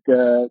me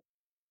that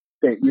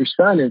your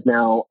son is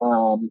now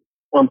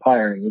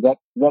umpiring. Is that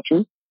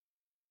true?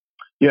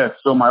 Yeah.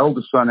 So my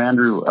oldest son,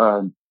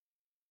 Andrew,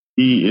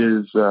 he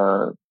is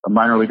a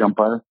minor league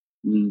umpire.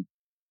 He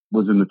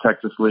was in the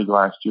Texas League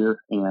last year,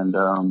 and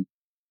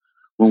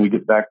when we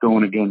get back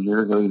going again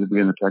here, he'll either be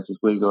in the Texas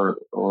League or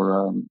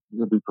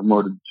he'll be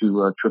promoted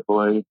to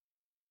AAA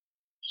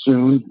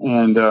soon.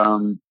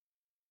 And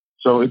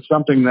so it's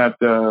something that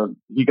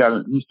he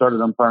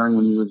started umpiring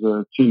when he was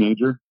a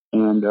teenager,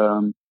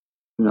 and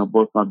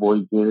both my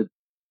boys did.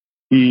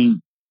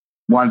 He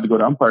wanted to go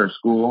to umpire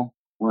school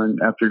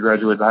after he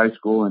graduated high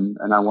school, and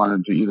I wanted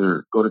him to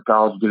either go to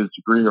college, get his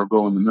degree, or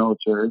go in the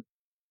military.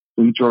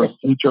 So he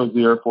chose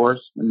the Air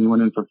Force, and he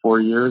went in for 4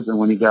 years. And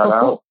when he got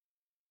out,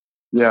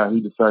 he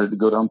decided to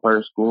go to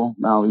umpire school.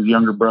 Now his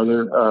younger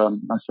brother,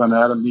 my son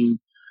Adam,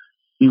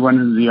 he went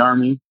into the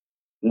Army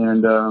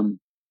and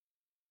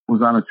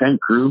was on a tank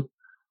crew,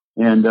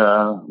 and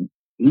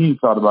he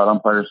thought about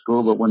umpire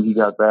school, but when he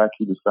got back,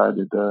 he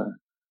decided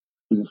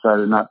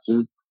not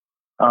to.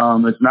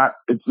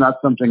 It's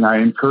not something I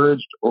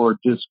encouraged or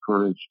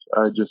discouraged.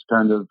 I just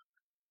kind of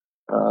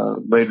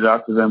laid it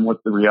out to them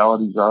what the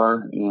realities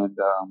are, and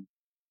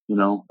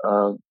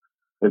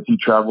as he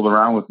traveled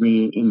around with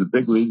me in the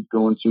big leagues,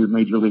 going to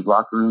major league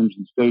locker rooms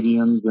and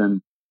stadiums,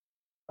 and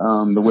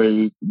the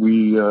way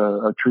we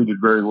are treated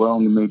very well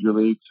in the major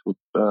leagues.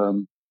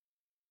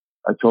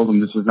 I told him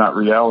this is not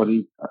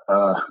reality.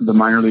 The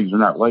minor leagues are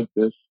not like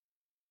this.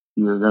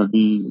 You're going to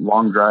be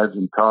long drives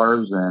in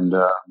cars and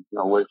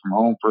away from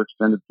home for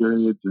extended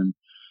periods, and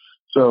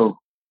so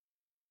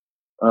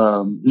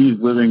he's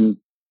living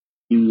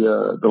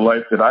the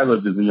life that I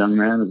lived as a young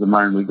man, as a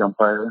minor league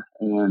umpire,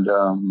 and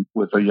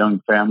with a young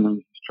family,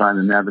 he's trying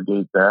to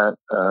navigate that.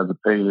 The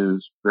pay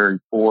is very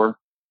poor,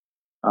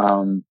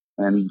 and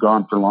he's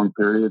gone for long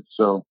periods.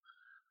 So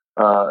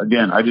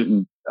again, I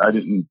didn't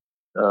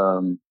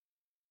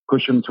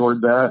push him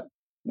toward that.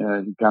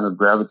 He kind of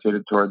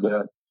gravitated toward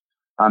that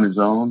on his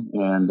own,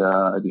 and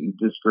I didn't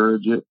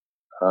discourage it.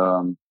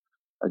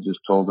 I just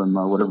told him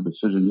whatever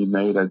decision he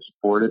made, I'd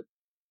support it.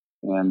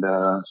 And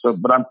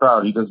but I'm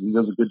proud. He does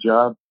a good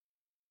job.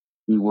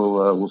 He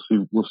will.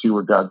 We'll see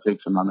where God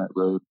takes him on that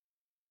road.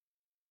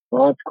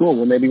 Well, that's cool.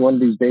 Well, maybe one of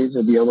these days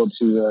you'll be able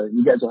to.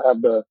 You guys will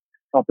have the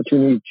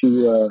opportunity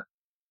to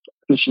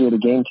officiate a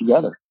game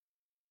together.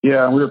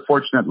 Yeah, we were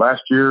fortunate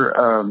last year.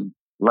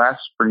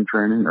 Last spring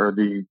training, or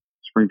the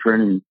spring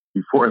training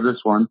before this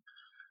one,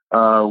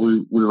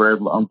 we were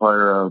able to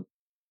umpire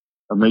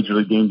a major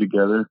league game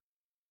together.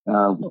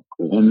 Cool.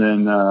 And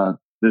then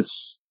this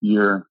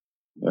year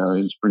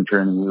in spring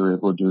training, we were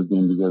able to do a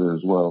game together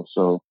as well.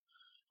 So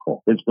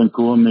cool. It's been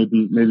cool. And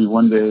maybe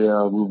one day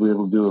we'll be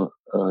able to do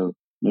a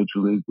major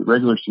league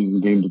regular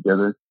season game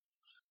together.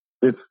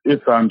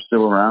 If I'm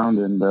still around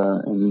and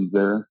he's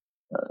there,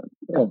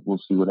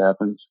 we'll see what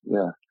happens.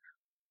 Yeah.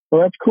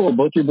 Well, that's cool.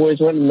 Both your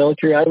boys went in the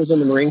military. I was in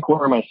the Marine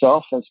Corps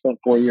myself. I spent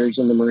 4 years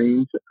in the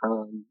Marines,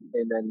 and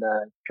then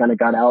kind of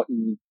got out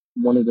and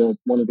wanted to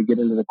get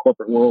into the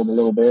corporate world a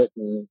little bit,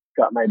 and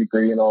got my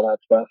degree and all that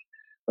stuff.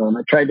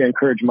 I tried to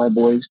encourage my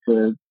boys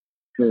to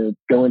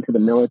go into the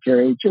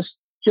military just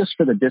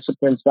for the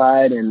discipline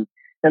side, and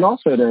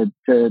also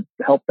to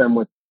help them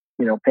with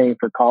paying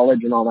for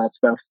college and all that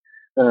stuff.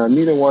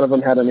 Neither one of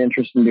them had an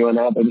interest in doing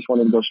that. They just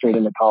wanted to go straight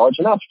into college,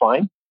 and that's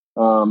fine.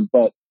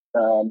 But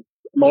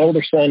my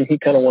older son, he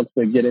kind of wants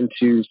to get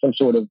into some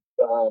sort of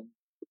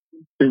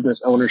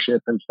business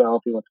ownership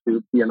himself. He wants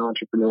to be an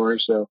entrepreneur,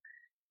 so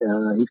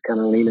he's kind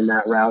of leaning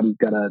that route. He's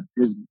got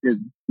his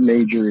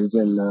major is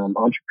in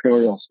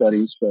entrepreneurial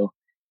studies, so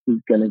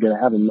he's going to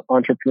have an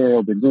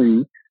entrepreneurial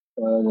degree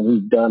when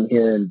he's done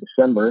here in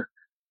December.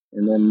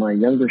 And then my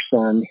younger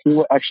son,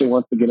 he actually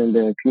wants to get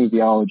into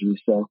kinesiology,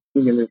 so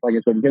he's going to, like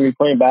I said, he's going to be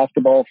playing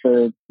basketball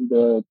for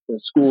the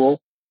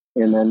school,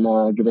 and then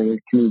getting a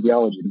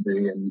kinesiology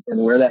degree. And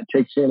where that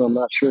takes him, I'm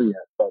not sure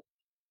yet, but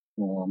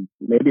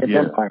maybe it's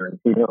umpiring.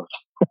 Who knows?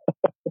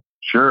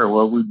 Sure.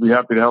 Well, we'd be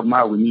happy to help him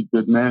out. We need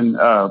good men.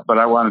 But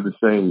I wanted to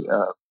say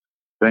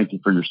thank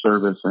you for your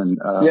service. And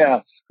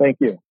thank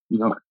you.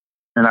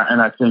 And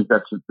I think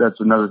that's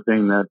another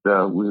thing that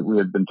we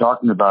had been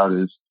talking about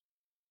is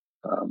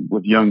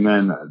with young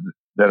men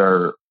that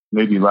are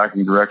maybe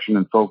lacking direction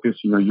and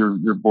focus.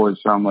 Your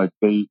boys sound like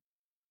they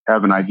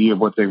have an idea of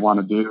what they want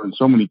to do, and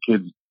so many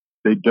kids,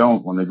 they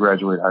don't when they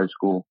graduate high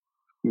school,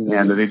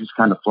 and they just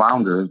kind of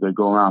flounder as they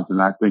go around.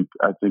 And I think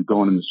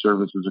going into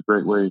service is a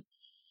great way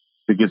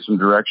to get some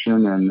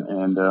direction. And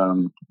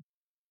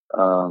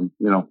I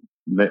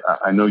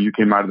know you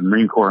came out of the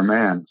Marine Corps,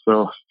 man,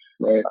 so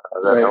that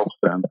helps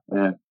them.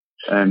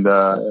 And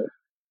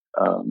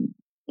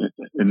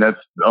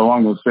that's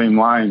along those same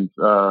lines.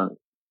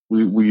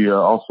 We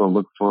also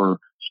look for,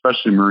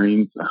 especially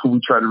Marines. We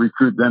try to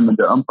recruit them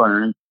into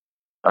umpiring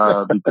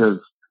because.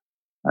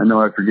 I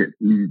know I forget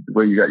the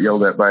way you got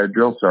yelled at by a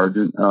drill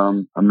sergeant,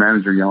 a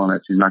manager yelling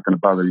at you, not going to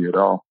bother you at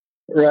all.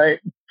 Right.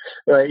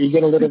 You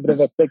get a little bit of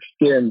a thick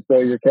skin, so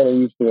you're kind of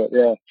used to it.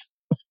 Yeah.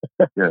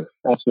 Yes.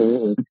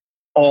 Absolutely.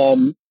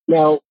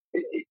 Now,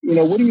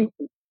 what do you,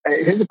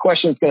 here's a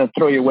question that's going to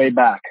throw you way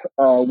back.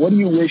 What do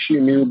you wish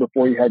you knew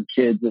before you had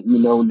kids that you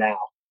know now?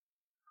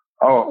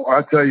 Oh,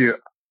 I'll tell you,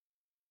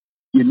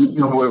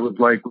 what it was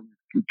like when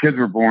kids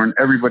were born.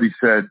 Everybody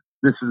said,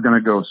 this is going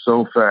to go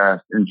so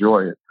fast.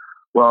 Enjoy it.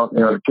 Well,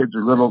 the kids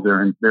are little.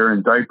 They're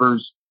in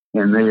diapers,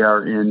 and they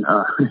are in.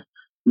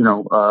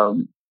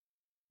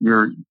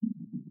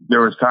 There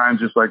was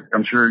times, just like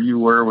I'm sure you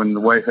were, when the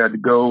wife had to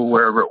go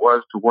wherever it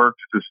was to work,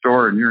 to the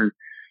store, and you're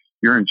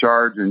in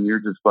charge, and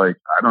you're just like,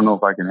 I don't know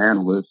if I can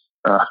handle this.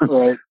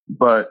 Right.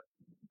 But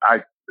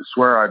I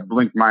swear I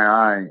blinked my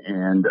eye,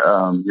 and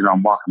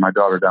I'm walking my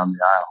daughter down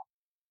the aisle,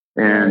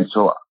 and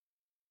so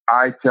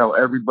I tell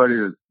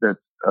everybody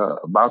that's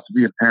about to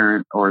be a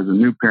parent or is a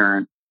new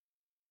parent.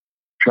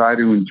 Try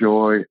to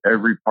enjoy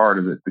every part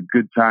of it, the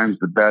good times,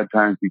 the bad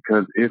times,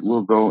 because it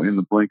will go in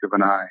the blink of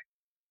an eye.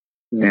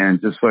 Yeah.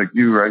 And just like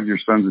you, right? Your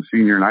son's a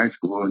senior in high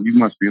school, and you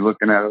must be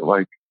looking at it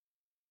like,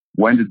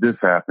 when did this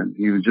happen?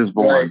 He was just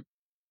born.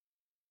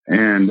 Right.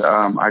 And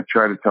I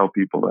try to tell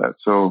people that.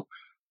 So,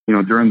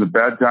 during the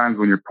bad times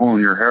when you're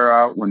pulling your hair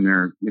out, when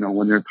they're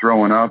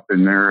throwing up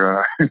and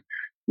they're,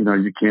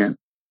 you can't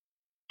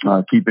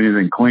keep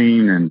anything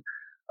clean,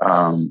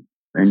 and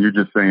you're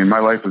just saying,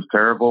 my life was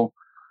terrible.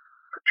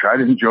 try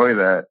to enjoy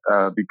that,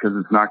 because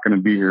it's not going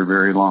to be here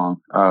very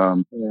long.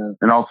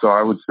 And also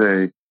I would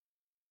say,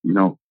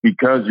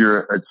 because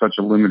you're at such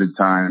a limited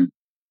time,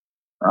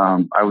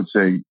 I would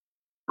say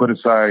put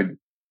aside,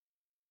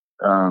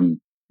 the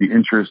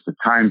interest, the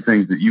time,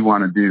 things that you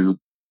want to do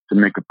to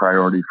make a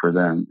priority for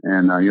them.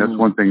 And, that's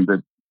one thing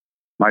that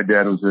my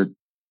dad was at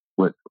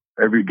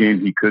every game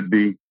he could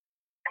be.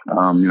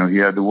 He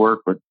had to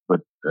work, but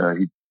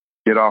he'd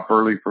get off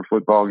early for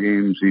football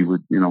games. He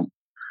would,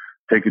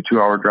 take a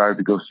 2-hour drive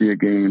to go see a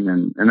game.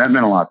 And that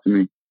meant a lot to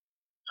me.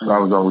 So I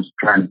was always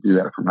trying to do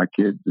that for my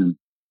kids, and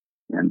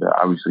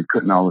obviously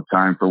couldn't all the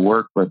time for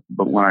work, but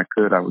when I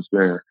could, I was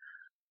there.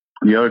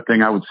 The other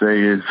thing I would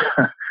say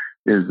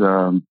is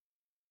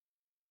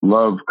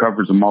love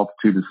covers a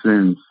multitude of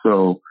sins.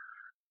 So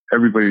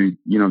everybody,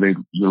 you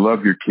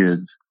love your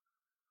kids,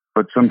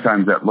 but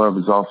sometimes that love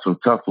is also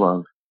tough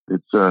love.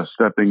 It's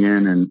stepping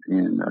in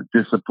and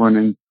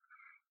disciplining.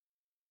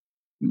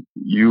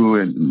 You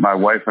and my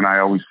wife and I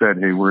always said,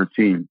 hey, we're a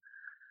team.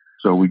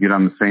 So we get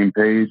on the same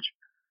page.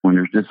 When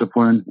there's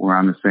discipline, we're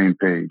on the same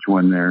page.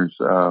 When there's,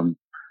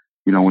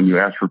 when you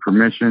ask for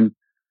permission,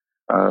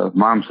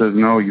 mom says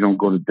no, you don't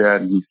go to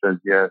dad, and he says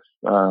yes.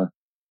 So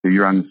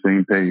you're on the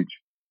same page,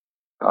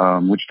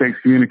 which takes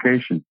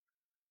communication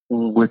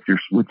with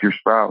your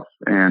spouse.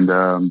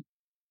 And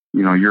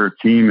you're a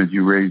team as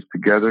you raise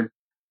together,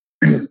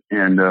 and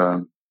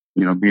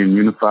being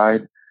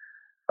unified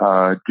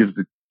gives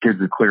the kids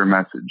a clear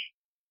message.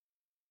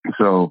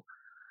 So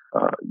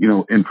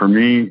and for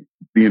me,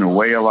 being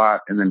away a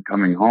lot and then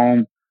coming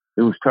home,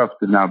 it was tough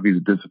to now be the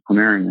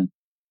disciplinarian.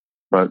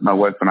 But my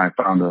wife and I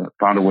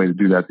found a way to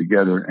do that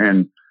together.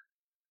 And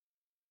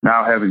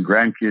now having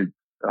grandkids,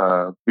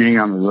 being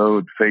on the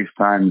road,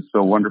 FaceTime is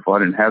so wonderful. I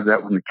didn't have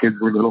that when the kids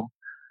were little.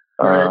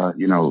 Right.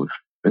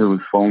 It was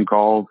phone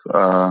calls,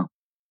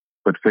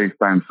 but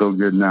FaceTime's so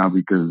good now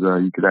because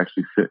you could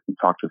actually sit and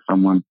talk to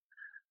someone,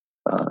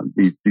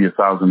 be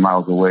 1,000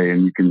 miles away,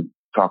 and you can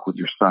talk with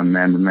your son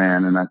man to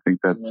man. And I think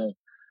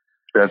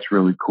that's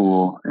really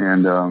cool.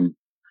 And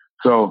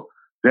so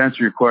to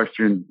answer your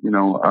question,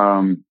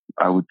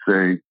 I would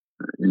say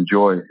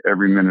enjoy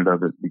every minute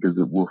of it because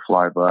it will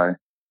fly by.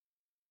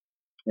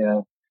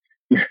 Yeah,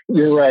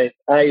 you're right.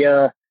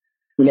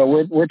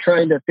 We're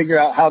trying to figure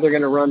out how they're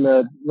going to run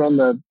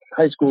the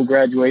high school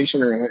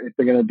graduation, or if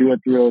they're going to do it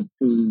through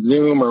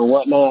Zoom or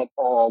whatnot,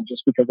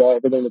 just because of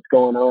everything that's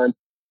going on.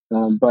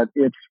 But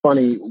it's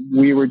funny.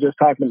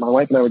 My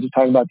wife and I were just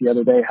talking about the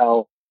other day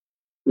how,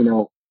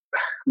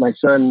 my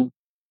son,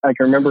 I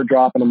can remember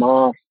dropping him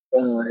off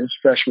his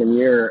freshman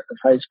year of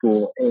high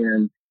school,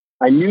 and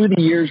I knew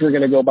the years were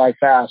going to go by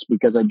fast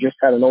because I just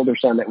had an older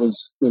son that was,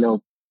 he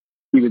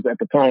was at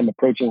the time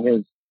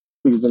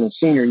he was in his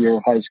senior year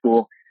of high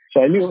school.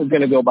 So I knew it was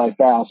going to go by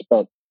fast,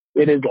 but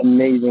it is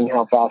amazing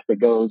how fast it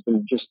goes.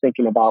 And just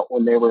thinking about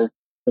when they were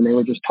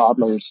just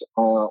toddlers,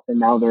 and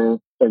now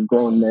they're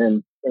grown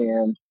men,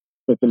 and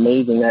it's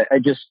amazing.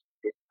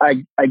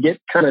 I get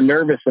kind of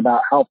nervous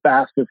about how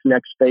fast this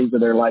next phase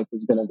of their life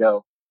is going to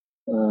go.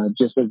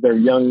 Just as they're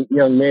young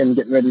men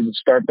getting ready to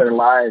start their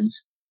lives,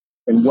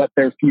 and what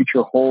their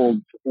future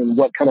holds, and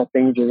what kind of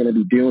things they're going to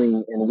be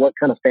doing, and what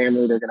kind of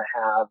family they're going to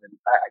have. And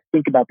I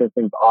think about those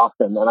things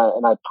often,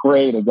 and I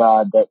pray to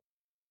God that,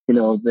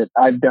 that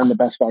I've done the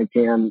best I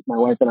can. My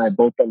wife and I have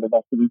both done the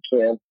best that we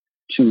can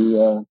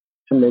to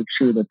make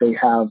sure that they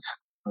have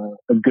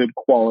a good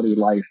quality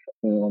life.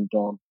 And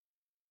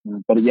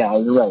but yeah,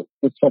 you're right.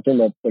 It's something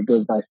that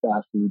goes by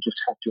fast, and you just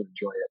have to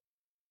enjoy it.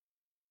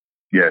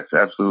 Yes,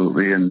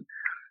 absolutely. And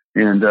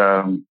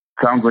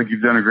sounds like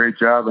you've done a great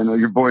job. I know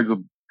your boys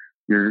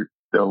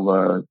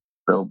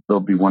they'll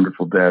be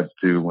wonderful dads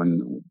too,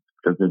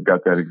 because they've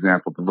got that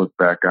example to look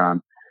back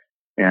on.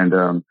 And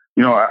I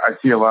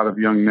see a lot of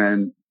young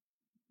men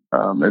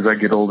as I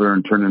get older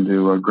and turn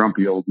into a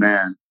grumpy old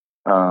man.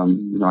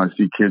 I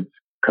see kids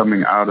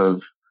coming out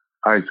of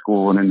high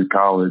school and into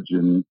college,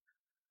 and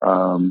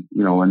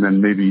and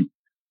then maybe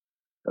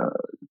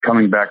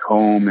coming back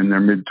home in their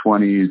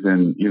mid-20s,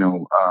 and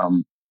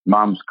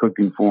mom's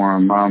cooking for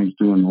them, mom's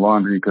doing the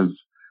laundry because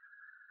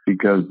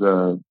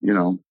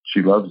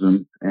she loves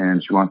them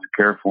and she wants to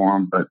care for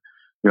them. But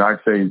I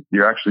say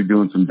you're actually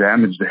doing some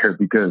damage there,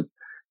 because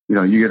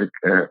you get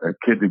a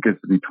kid that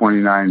gets to be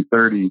 29,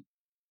 30,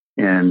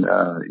 and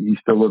he's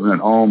still living at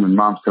home, and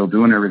mom's still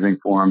doing everything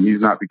for him.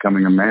 He's not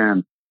becoming a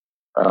man.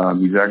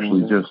 He's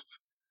actually just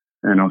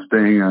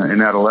staying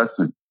an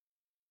adolescent.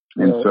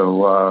 And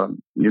so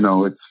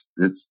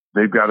it's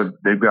they've got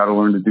to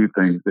learn to do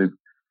things.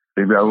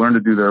 They've got to learn to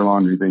do their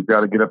laundry. They've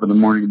got to get up in the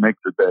morning and make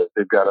their bed.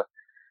 They've got to,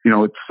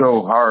 it's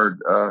so hard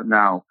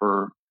now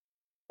for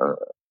a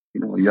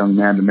young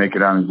man to make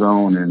it on his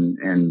own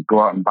and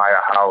go out and buy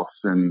a house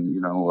and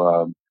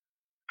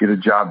get a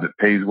job that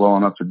pays well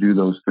enough to do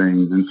those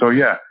things. And so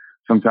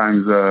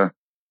sometimes a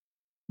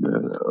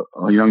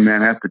young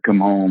man has to come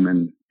home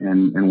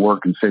and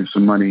work and save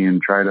some money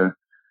and try to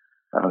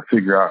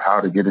figure out how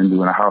to get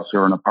into a house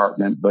or an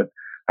apartment. But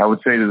I would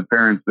say to the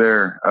parents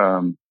there,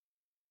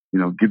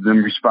 give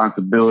them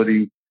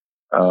responsibility,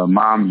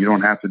 Mom, you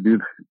don't have to do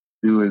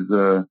his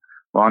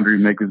laundry,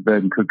 make his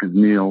bed, and cook his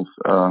meals.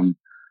 You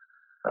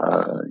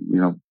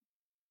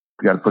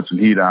got to put some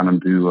heat on him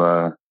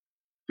to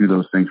do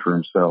those things for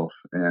himself.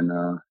 And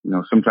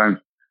sometimes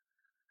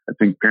I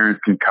think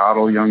parents can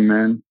coddle young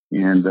men,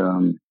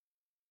 and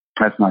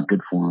that's not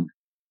good for them.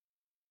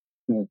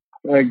 Yeah,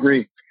 I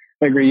agree.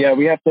 Yeah,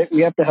 we have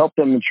to help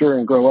them mature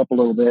and grow up a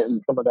little bit,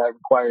 and some of that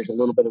requires a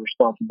little bit of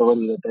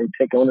responsibility, that they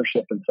take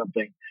ownership in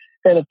something.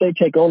 And if they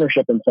take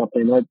ownership in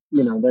something,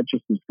 that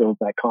just instills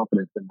that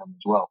confidence in them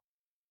as well.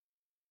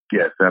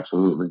 Yes,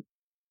 absolutely.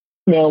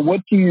 Now,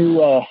 what do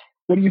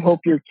you hope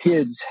your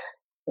kids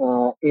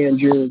and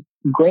your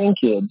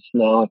grandkids,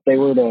 now, if they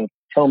were to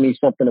tell me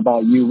something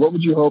about you, what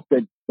would you hope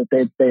that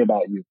they'd say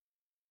about you?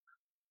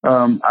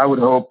 I would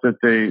hope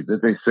that they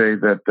say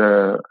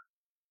that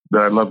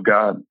I love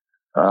God.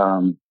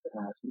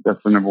 That's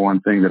the number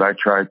one thing that I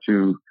try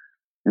to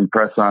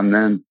impress on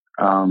them.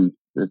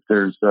 That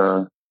there's,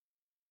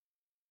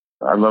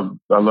 I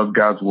love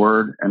God's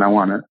word, and I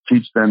want to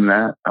teach them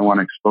that. I want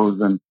to expose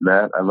them to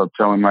that. I love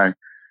telling my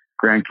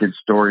grandkids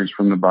stories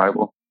from the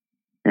Bible,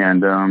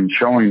 and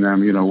showing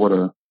them,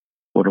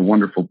 what a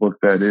wonderful book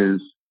that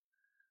is.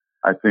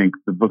 I think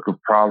the book of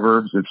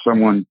Proverbs, if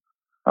someone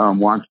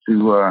wants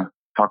to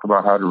talk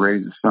about how to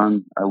raise a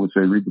son, I would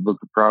say read the book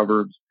of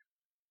Proverbs.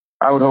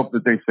 I would hope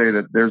that they say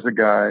that there's a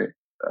guy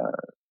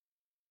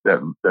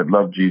that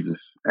loved Jesus,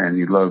 and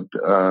he loved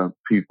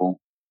people.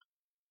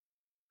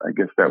 I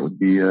guess that would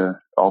be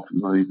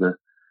ultimately the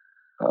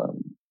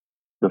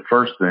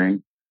first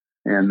thing.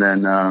 And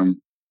then,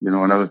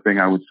 another thing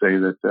I would say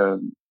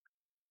that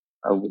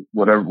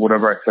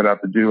whatever I set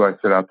out to do, I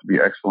set out to be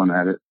excellent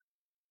at it,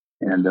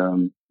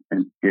 and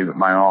gave it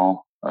my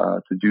all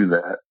to do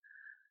that.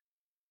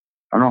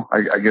 I don't know.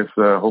 I guess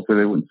hopefully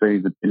they wouldn't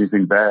say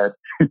anything bad.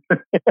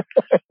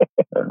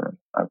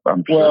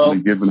 I'm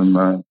certainly giving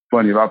them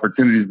plenty of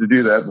opportunities to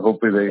do that, but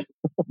hopefully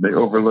they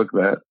overlook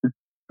that.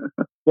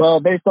 Well,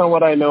 based on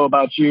what I know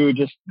about you,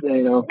 just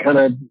kind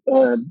of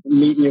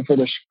meeting you for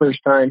the first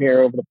time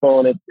here over the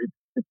phone, it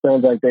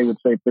sounds like they would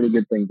say pretty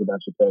good things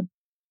about you, Ted.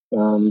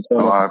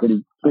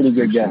 Pretty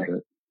good guy.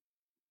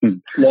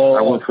 No,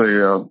 I will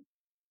say.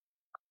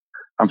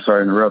 I'm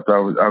sorry to interrupt. I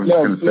was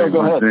going to say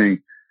one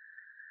thing.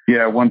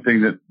 Yeah, one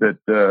thing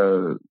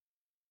that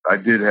I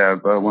did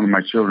have. One of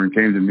my children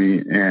came to me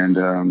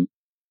and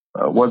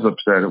was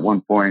upset at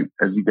one point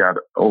as he got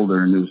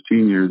older into his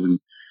teen years, and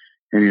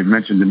he had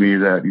mentioned to me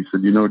that he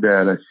said,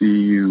 Dad, I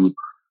see you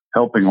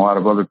helping a lot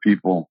of other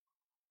people,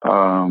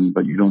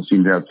 but you don't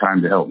seem to have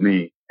time to help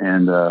me.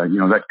 And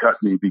that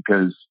cut me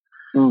because,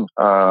 and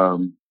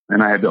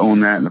I had to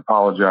own that and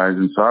apologize.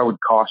 And so I would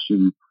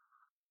caution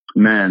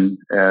men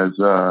as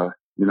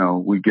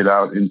we get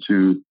out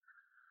into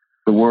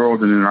the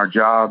world and in our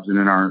jobs and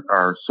in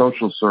our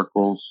social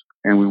circles,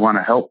 and we want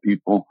to help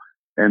people,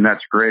 and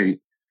that's great.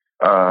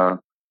 But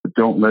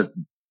don't let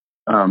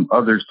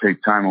others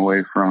take time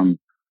away from,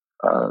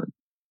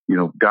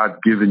 God's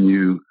given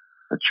you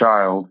a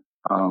child.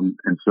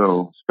 And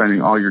so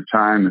spending all your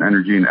time and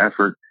energy and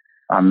effort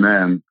on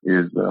them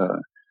is,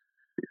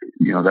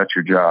 that's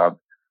your job.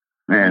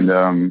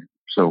 And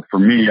so for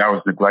me, I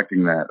was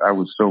neglecting that. I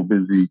was so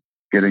busy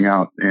getting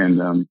out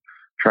and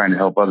trying to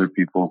help other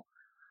people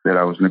that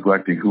I was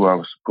neglecting who I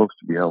was supposed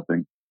to be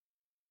helping.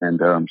 And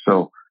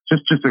so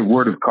just a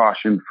word of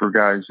caution for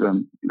guys,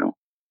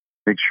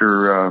 make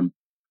sure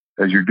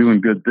as you're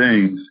doing good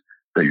things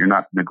that you're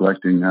not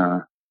neglecting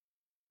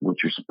what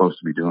you're supposed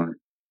to be doing.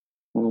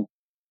 Well,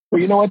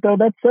 you know what, though?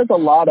 That says a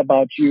lot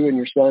about you and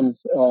your son's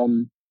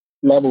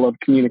level of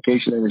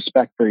communication and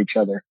respect for each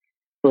other.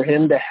 For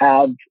him to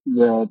have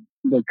the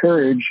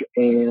courage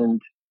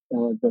and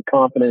the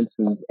confidence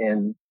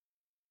and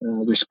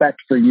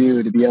respect for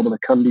you to be able to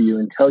come to you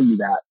and tell you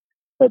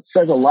that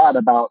says a lot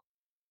about,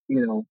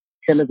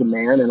 him as a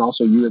man and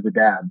also you as a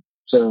dad.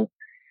 So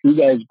you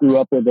guys grew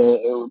up with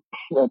a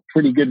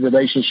pretty good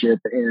relationship,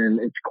 and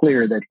it's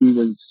clear that he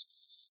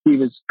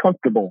was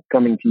comfortable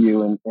coming to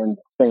you and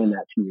saying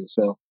that to you.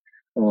 So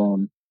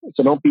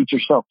don't beat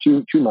yourself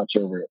too much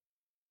over it.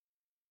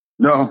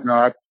 No,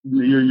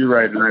 you're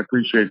right, and I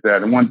appreciate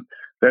that. And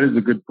that is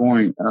a good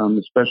point,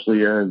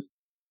 especially as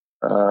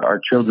our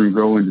children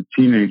grow into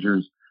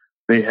teenagers.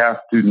 They have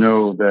to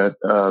know that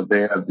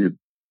they have the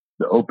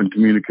open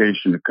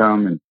communication to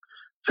come and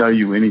tell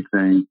you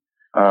anything.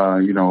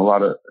 A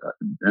lot of,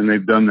 and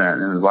they've done that,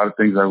 and a lot of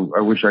things I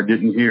wish I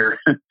didn't hear.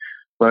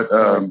 But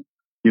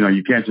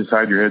you can't just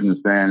hide your head in the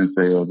sand and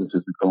say, "Oh, this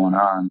isn't going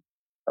on."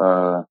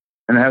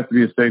 And it has to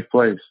be a safe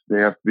place.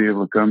 They have to be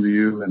able to come to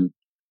you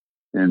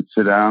and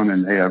sit down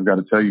and, hey, I've got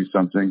to tell you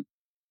something.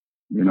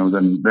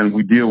 Then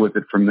we deal with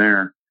it from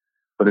there.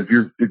 But if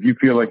you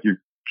feel like your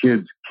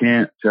kids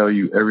can't tell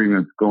you everything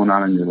that's going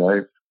on in your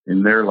life,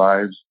 in their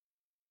lives,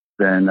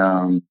 then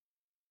I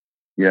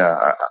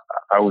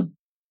would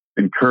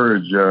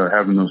encourage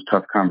having those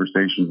tough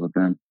conversations with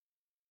them.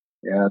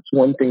 Yeah, it's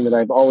one thing that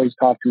I've always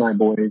talked to my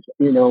boys.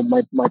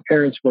 My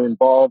parents were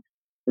involved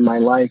in my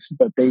life,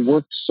 but they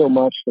worked so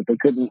much that they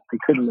couldn't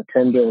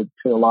attend to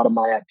a lot of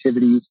my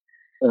activities.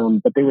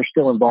 but they were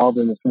still involved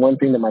in this. One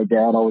thing that my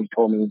dad always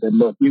told me is that,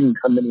 look, you can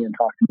come to me and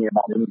talk to me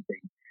about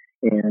anything.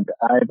 And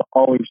I've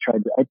always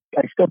tried to, I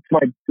still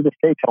to this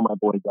day tell my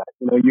boys that,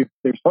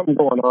 there's something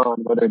going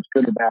on, whether it's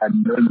good or bad,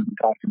 you can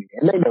talk to me.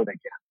 And they know they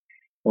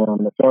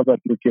can. It sounds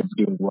like your kids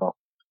do as well.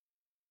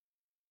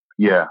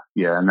 Yeah.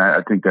 And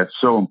I think that's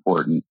so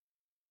important.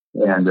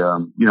 Yeah. And,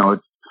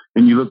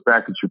 and you look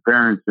back at your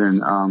parents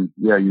and,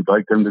 you'd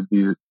like them to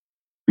be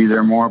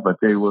there more, but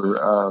they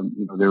were,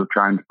 they were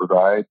trying to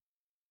provide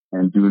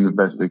and doing the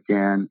best they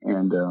can.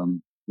 And,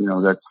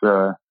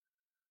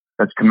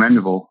 that's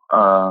commendable.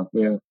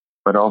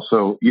 But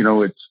also,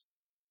 it's,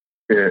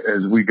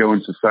 as we go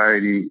in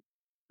society,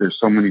 there's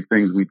so many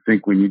things we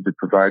think we need to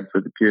provide for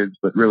the kids,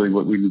 but really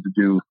what we need to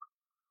do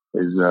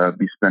is,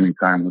 be spending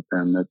time with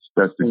them. That's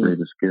the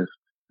greatest gift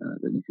that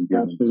you can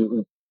give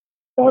them.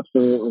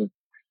 Absolutely.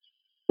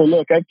 So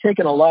look, I've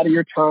taken a lot of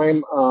your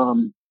time,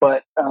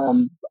 but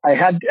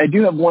I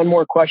do have one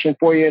more question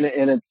for you,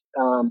 and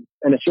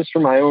it's just for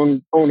my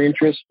own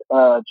interest,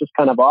 just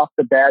kind of off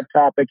the dad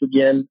topic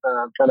again,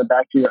 kind of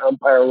back to your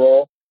umpire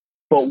role.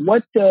 But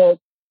what's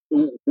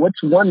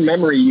one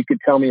memory you could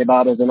tell me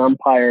about as an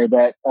umpire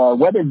that,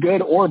 whether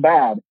good or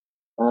bad,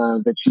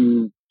 that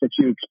you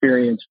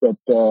experienced that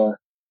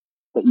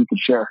you could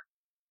share?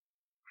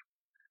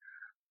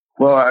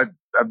 Well,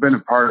 I've been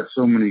a part of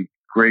so many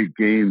great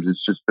games.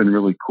 It's just been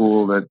really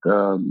cool that,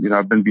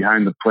 I've been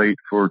behind the plate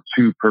for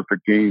 2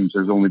 perfect games.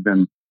 There's only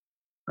been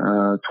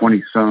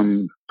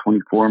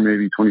 24,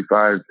 maybe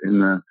 25 in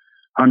the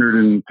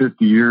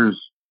 150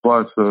 years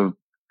plus of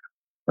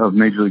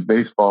Major League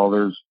Baseball.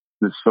 There's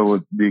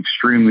the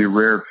extremely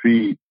rare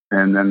feat.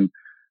 And then,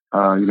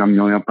 I'm the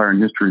only umpire in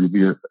history to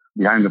be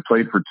behind the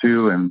plate for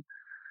 2. And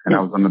I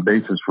was on the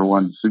bases for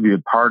 1. To be a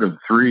part of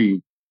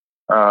 3,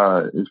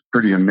 is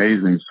pretty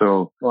amazing.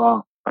 So,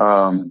 wow.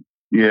 So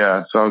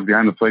I was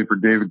behind the plate for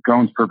David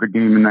Cohn's perfect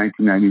game in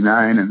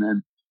 1999 and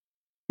then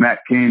Matt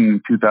Cain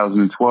in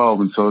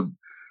 2012. And so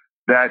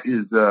that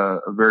is a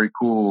very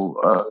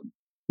cool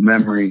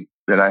memory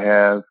that I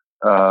have.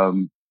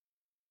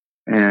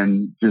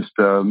 And just,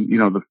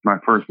 my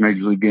first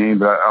Major League game.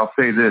 But I'll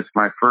say this,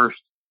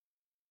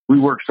 we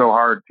worked so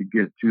hard to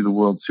get to the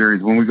World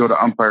Series. When we go to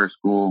umpire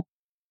school,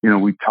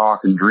 we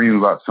talk and dream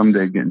about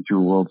someday getting to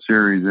a World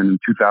Series. And in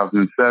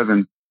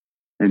 2007,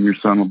 and your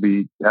son will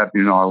be happy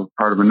to know I was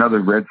part of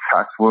another Red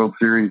Sox World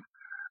Series.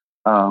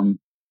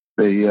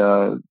 They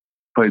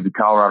played the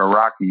Colorado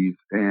Rockies,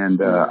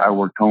 and I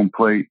worked home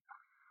plate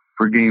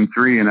for Game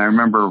 3. And I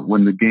remember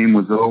when the game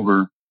was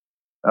over,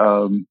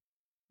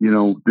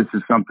 this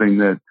is something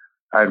that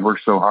I had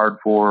worked so hard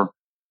for,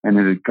 and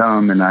it had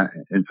come.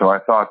 And so I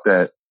thought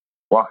that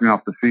walking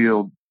off the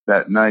field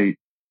that night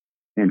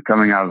and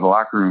coming out of the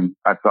locker room,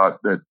 I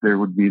thought that there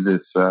would be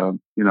this,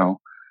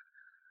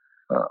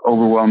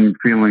 overwhelming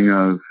feeling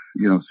of,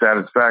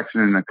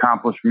 satisfaction and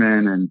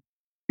accomplishment. And,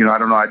 I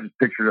don't know, I just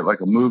pictured it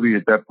like a movie.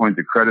 At that point,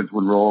 the credits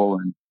would roll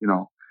and,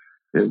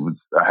 it was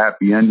a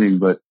happy ending.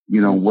 But,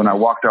 when I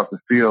walked off the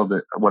field,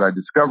 what I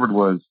discovered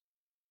was,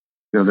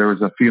 there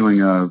was a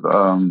feeling of,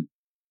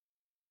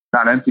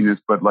 not emptiness,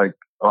 but like,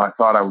 I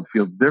thought I would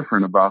feel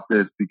different about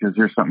this because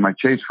here's something I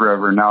chased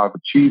forever and now I've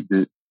achieved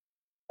it.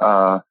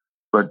 But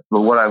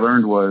what I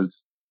learned was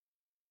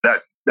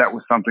that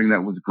was something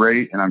that was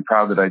great and I'm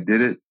proud that I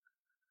did it.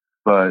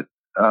 But,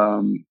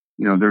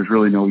 there's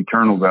really no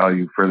eternal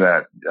value for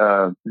that.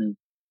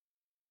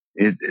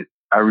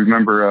 I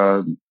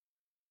remember,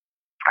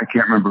 I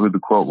can't remember who the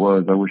quote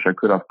was. I wish I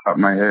could off the top of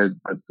my head,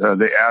 but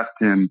they asked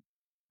him,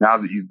 now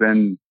that you've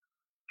been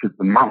to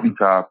the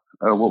mountaintop,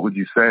 what would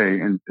you say?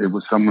 And it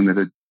was someone that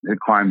had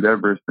climbed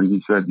Everest. And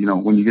he said,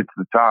 when you get to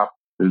the top,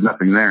 there's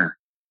nothing there.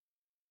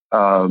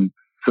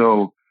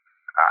 So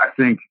I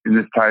think, and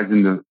this ties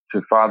into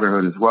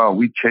fatherhood as well,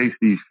 we chase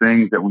these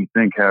things that we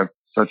think have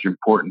such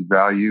important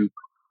value,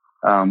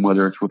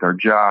 whether it's with our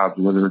jobs,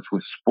 whether it's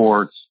with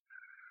sports,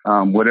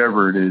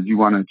 whatever it is, you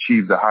want to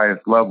achieve the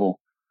highest level.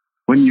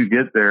 When you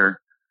get there,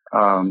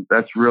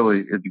 it's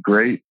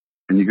great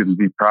and you can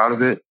be proud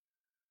of it,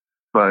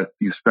 but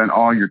you spend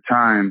all your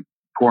time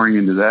pouring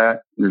into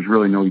that. There's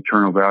really no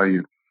eternal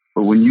value.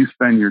 But when you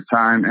spend your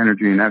time,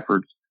 energy, and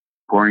efforts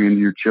pouring into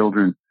your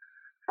children,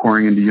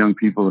 pouring into young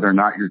people that are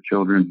not your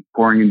children,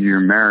 pouring into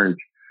your marriage,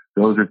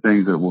 those are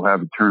things that will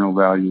have eternal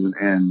value.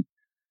 And,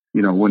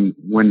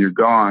 when you're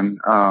gone,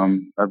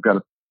 I've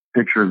got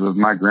pictures of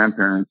my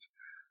grandparents.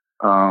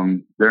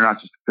 They're not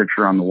just a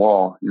picture on the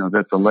wall.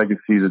 That's a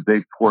legacy that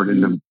they poured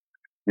into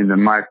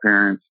my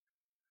parents,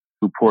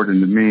 who poured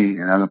into me,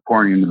 and I'm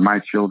pouring into my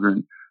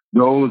children.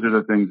 Those are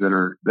the things that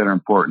are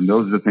important.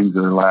 Those are the things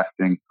that are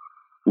lasting.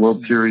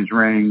 World Series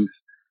rings,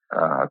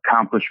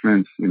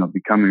 accomplishments,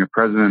 becoming a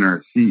president or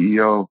a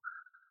CEO.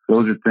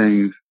 Those are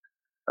things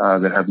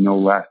that have no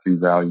lasting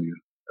value.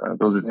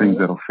 Those are things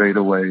that'll fade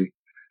away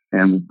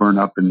and will burn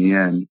up in the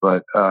end.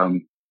 But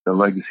the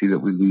legacy that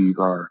we leave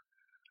our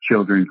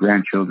children,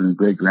 grandchildren,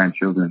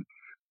 great-grandchildren,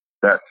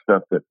 that's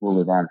stuff that will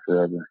live on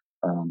forever.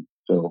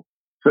 So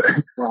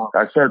wow.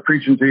 I started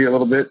preaching to you a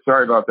little bit.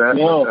 Sorry about that.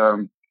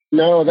 No, but,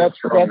 No, that's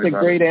a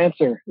great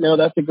answer. No,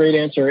 that's a great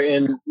answer.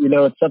 And,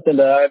 it's something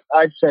that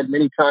I've said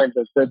many times.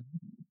 I've said,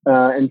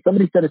 and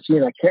somebody said it to me,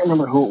 and I can't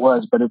remember who it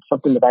was, but it's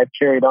something that I've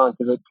carried on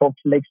because it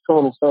makes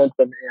total sense.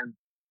 And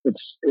it's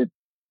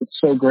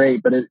so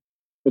great. But it's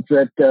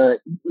that,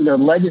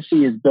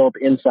 legacy is built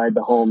inside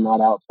the home, not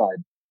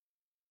outside.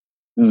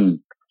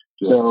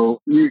 Yeah.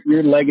 So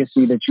your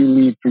legacy that you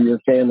leave for your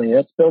family,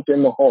 that's built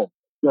in the home.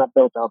 It's not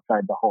built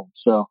outside the home.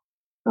 So,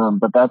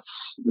 but that's,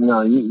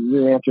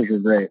 your answers are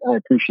great. I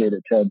appreciate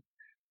it, Ted.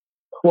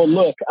 Well,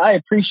 look, I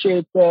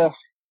appreciate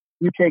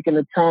you taking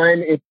the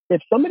time.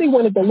 If somebody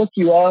wanted to look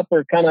you up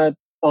or kind of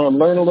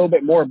learn a little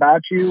bit more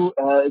about you,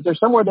 is there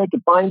somewhere they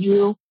could find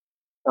you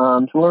to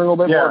learn a little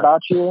bit more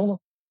about you?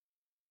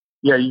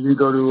 Yeah, you can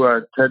go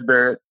to Ted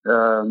Barrett,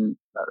 or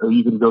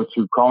you can go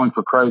to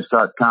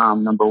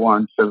callingforchrist.com. Number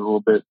one, says a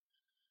little bit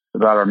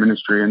about our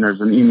ministry, and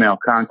there's an email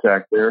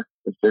contact there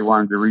if they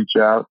wanted to reach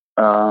out.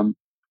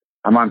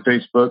 I'm on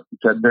Facebook,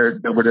 Ted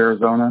Barrett, Gilbert,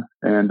 Arizona,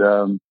 and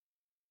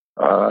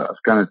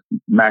I've kind of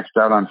maxed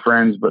out on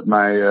friends, but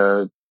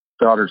my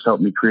daughters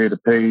helped me create a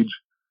page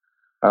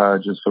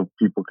just so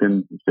people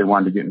can, if they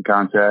wanted to get in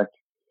contact.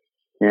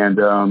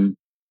 And,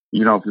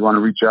 if you want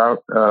to reach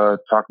out,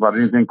 talk about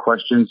anything,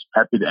 questions,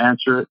 happy to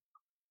answer it.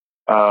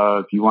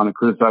 If you want to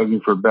criticize me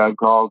for a bad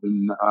call,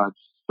 then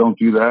don't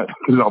do that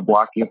because I'll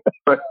block you.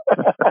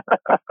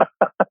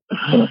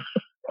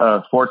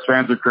 Sports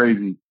fans are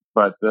crazy,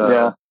 but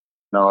no,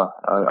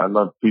 I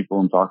love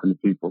people and talking to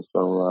people,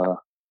 so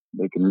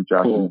they can reach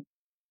out to me.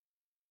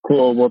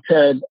 Cool. Well,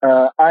 Ted,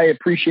 I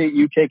appreciate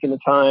you taking the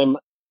time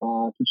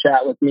to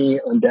chat with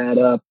me on Dad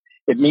Up.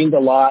 It means a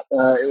lot.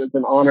 It was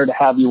an honor to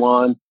have you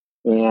on,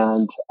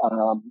 and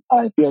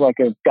I feel like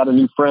I've got a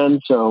new friend,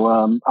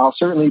 so I'll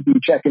certainly be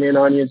checking in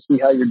on you and see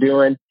how you're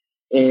doing.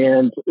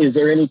 And is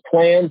there any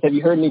plans? Have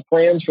you heard any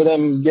plans for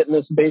them getting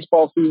this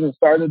baseball season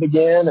started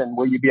again, and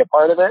will you be a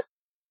part of it?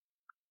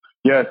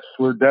 Yes,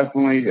 we're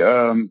definitely,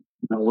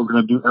 we're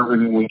going to do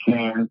everything we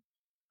can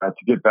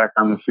to get back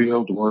on the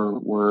field.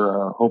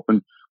 We're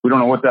hoping. We don't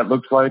know what that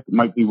looks like. It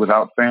might be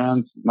without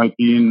fans. It might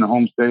be in the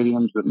home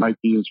stadiums. It might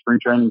be in spring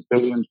training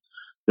stadiums.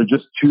 There's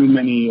just too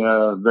many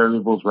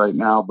variables right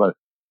now. But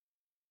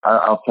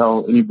I'll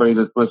tell anybody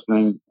that's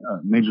listening,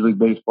 Major League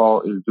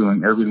Baseball is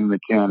doing everything they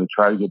can to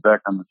try to get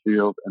back on the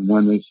field. And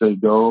when they say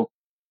go,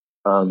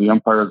 the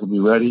umpires will be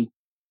ready,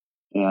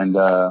 and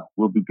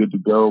we'll be good to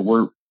go.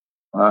 We're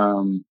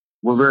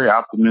very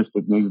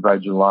optimistic. Maybe by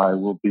July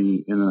we'll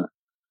be in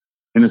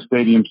a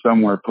stadium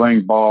somewhere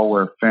playing ball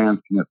where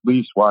fans can at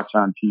least watch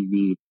on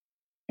TV.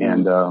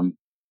 And, I'll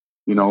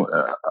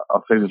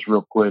say this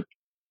real quick.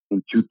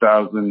 In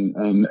 2000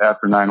 and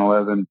after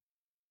 9/11,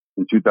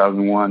 in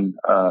 2001,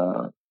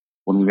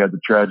 when we had the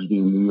tragedy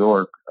in New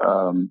York,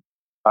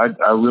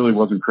 I really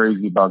wasn't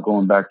crazy about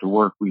going back to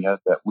work. We had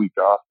that week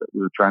off that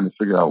we were trying to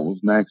figure out what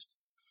was next.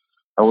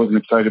 I wasn't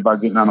excited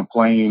about getting on a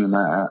plane, and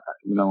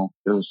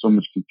there was so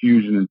much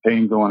confusion and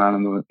pain going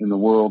on in the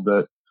world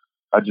that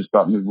I just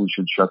thought maybe we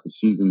should shut the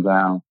season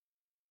down.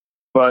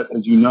 But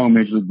as you know,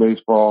 Major League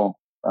Baseball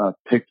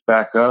picked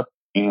back up,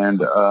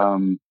 and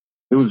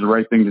it was the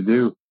right thing to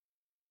do.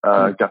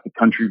 Got the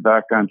country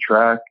back on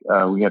track.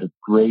 We had a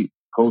great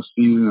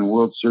postseason and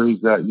World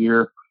Series that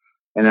year,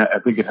 and I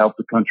think it helped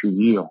the country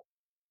heal.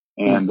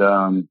 And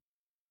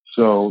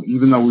so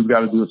even though we've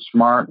got to do it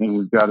smart and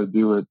we've got to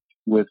do it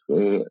with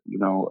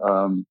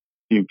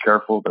being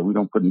careful that we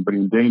don't put anybody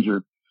in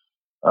danger,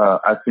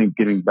 I think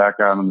getting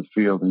back out on the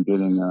field and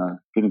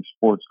getting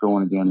sports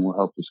going again will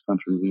help this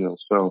country heal.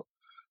 So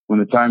when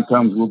the time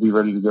comes, we'll be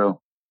ready to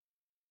go.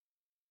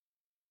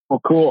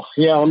 Well, cool.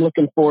 Yeah, I'm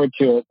looking forward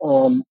to it.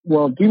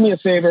 Well, do me a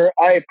favor.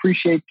 I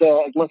appreciate,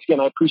 once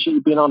again, I appreciate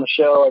you being on the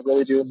show. I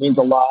really do. It means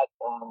a lot.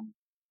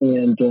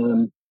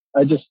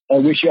 I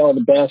wish you all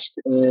the best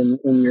in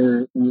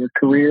your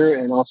career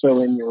and also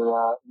in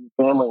your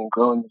family and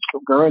growing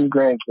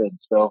grandkids.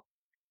 So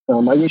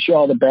I wish you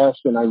all the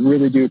best, and I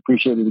really do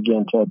appreciate it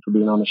again, Ted, for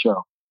being on the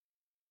show.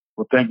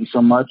 Well, thank you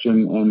so much,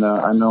 and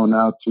I know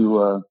now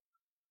to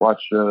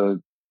watch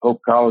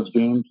Hope College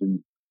games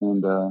and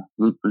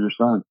root for your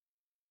son.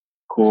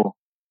 Cool.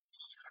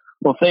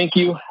 Well, thank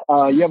you.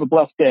 You have a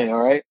blessed day, all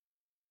right?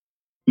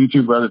 You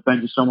too, brother.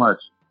 Thank you so much.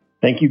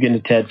 Thank you again to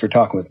Ted for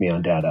talking with me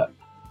on Dad Up.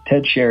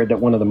 Ted shared that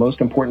one of the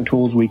most important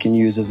tools we can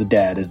use as a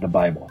dad is the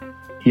Bible.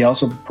 He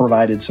also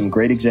provided some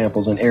great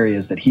examples in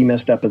areas that he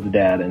messed up as a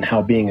dad and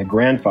how being a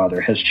grandfather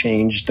has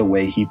changed the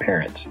way he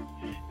parents.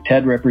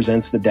 Ted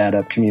represents the Dad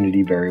Up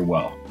community very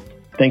well.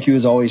 Thank you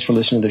as always for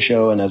listening to the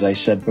show, and as I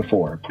said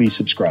before, please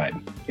subscribe.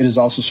 It is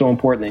also so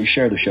important that you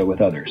share the show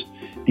with others.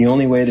 The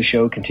only way the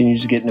show continues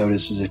to get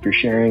noticed is if you're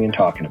sharing and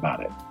talking about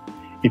it.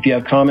 If you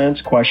have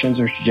comments, questions,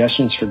 or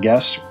suggestions for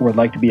guests or would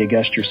like to be a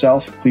guest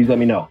yourself, please let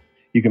me know.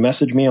 You can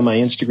message me on my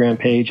Instagram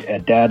page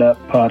at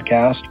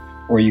daduppodcast,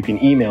 or you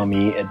can email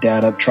me at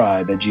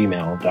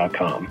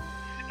daduptribe@gmail.com.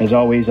 As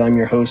always, I'm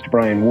your host,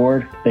 Brian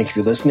Ward. Thank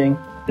you for listening.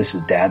 This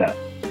is Dad Up.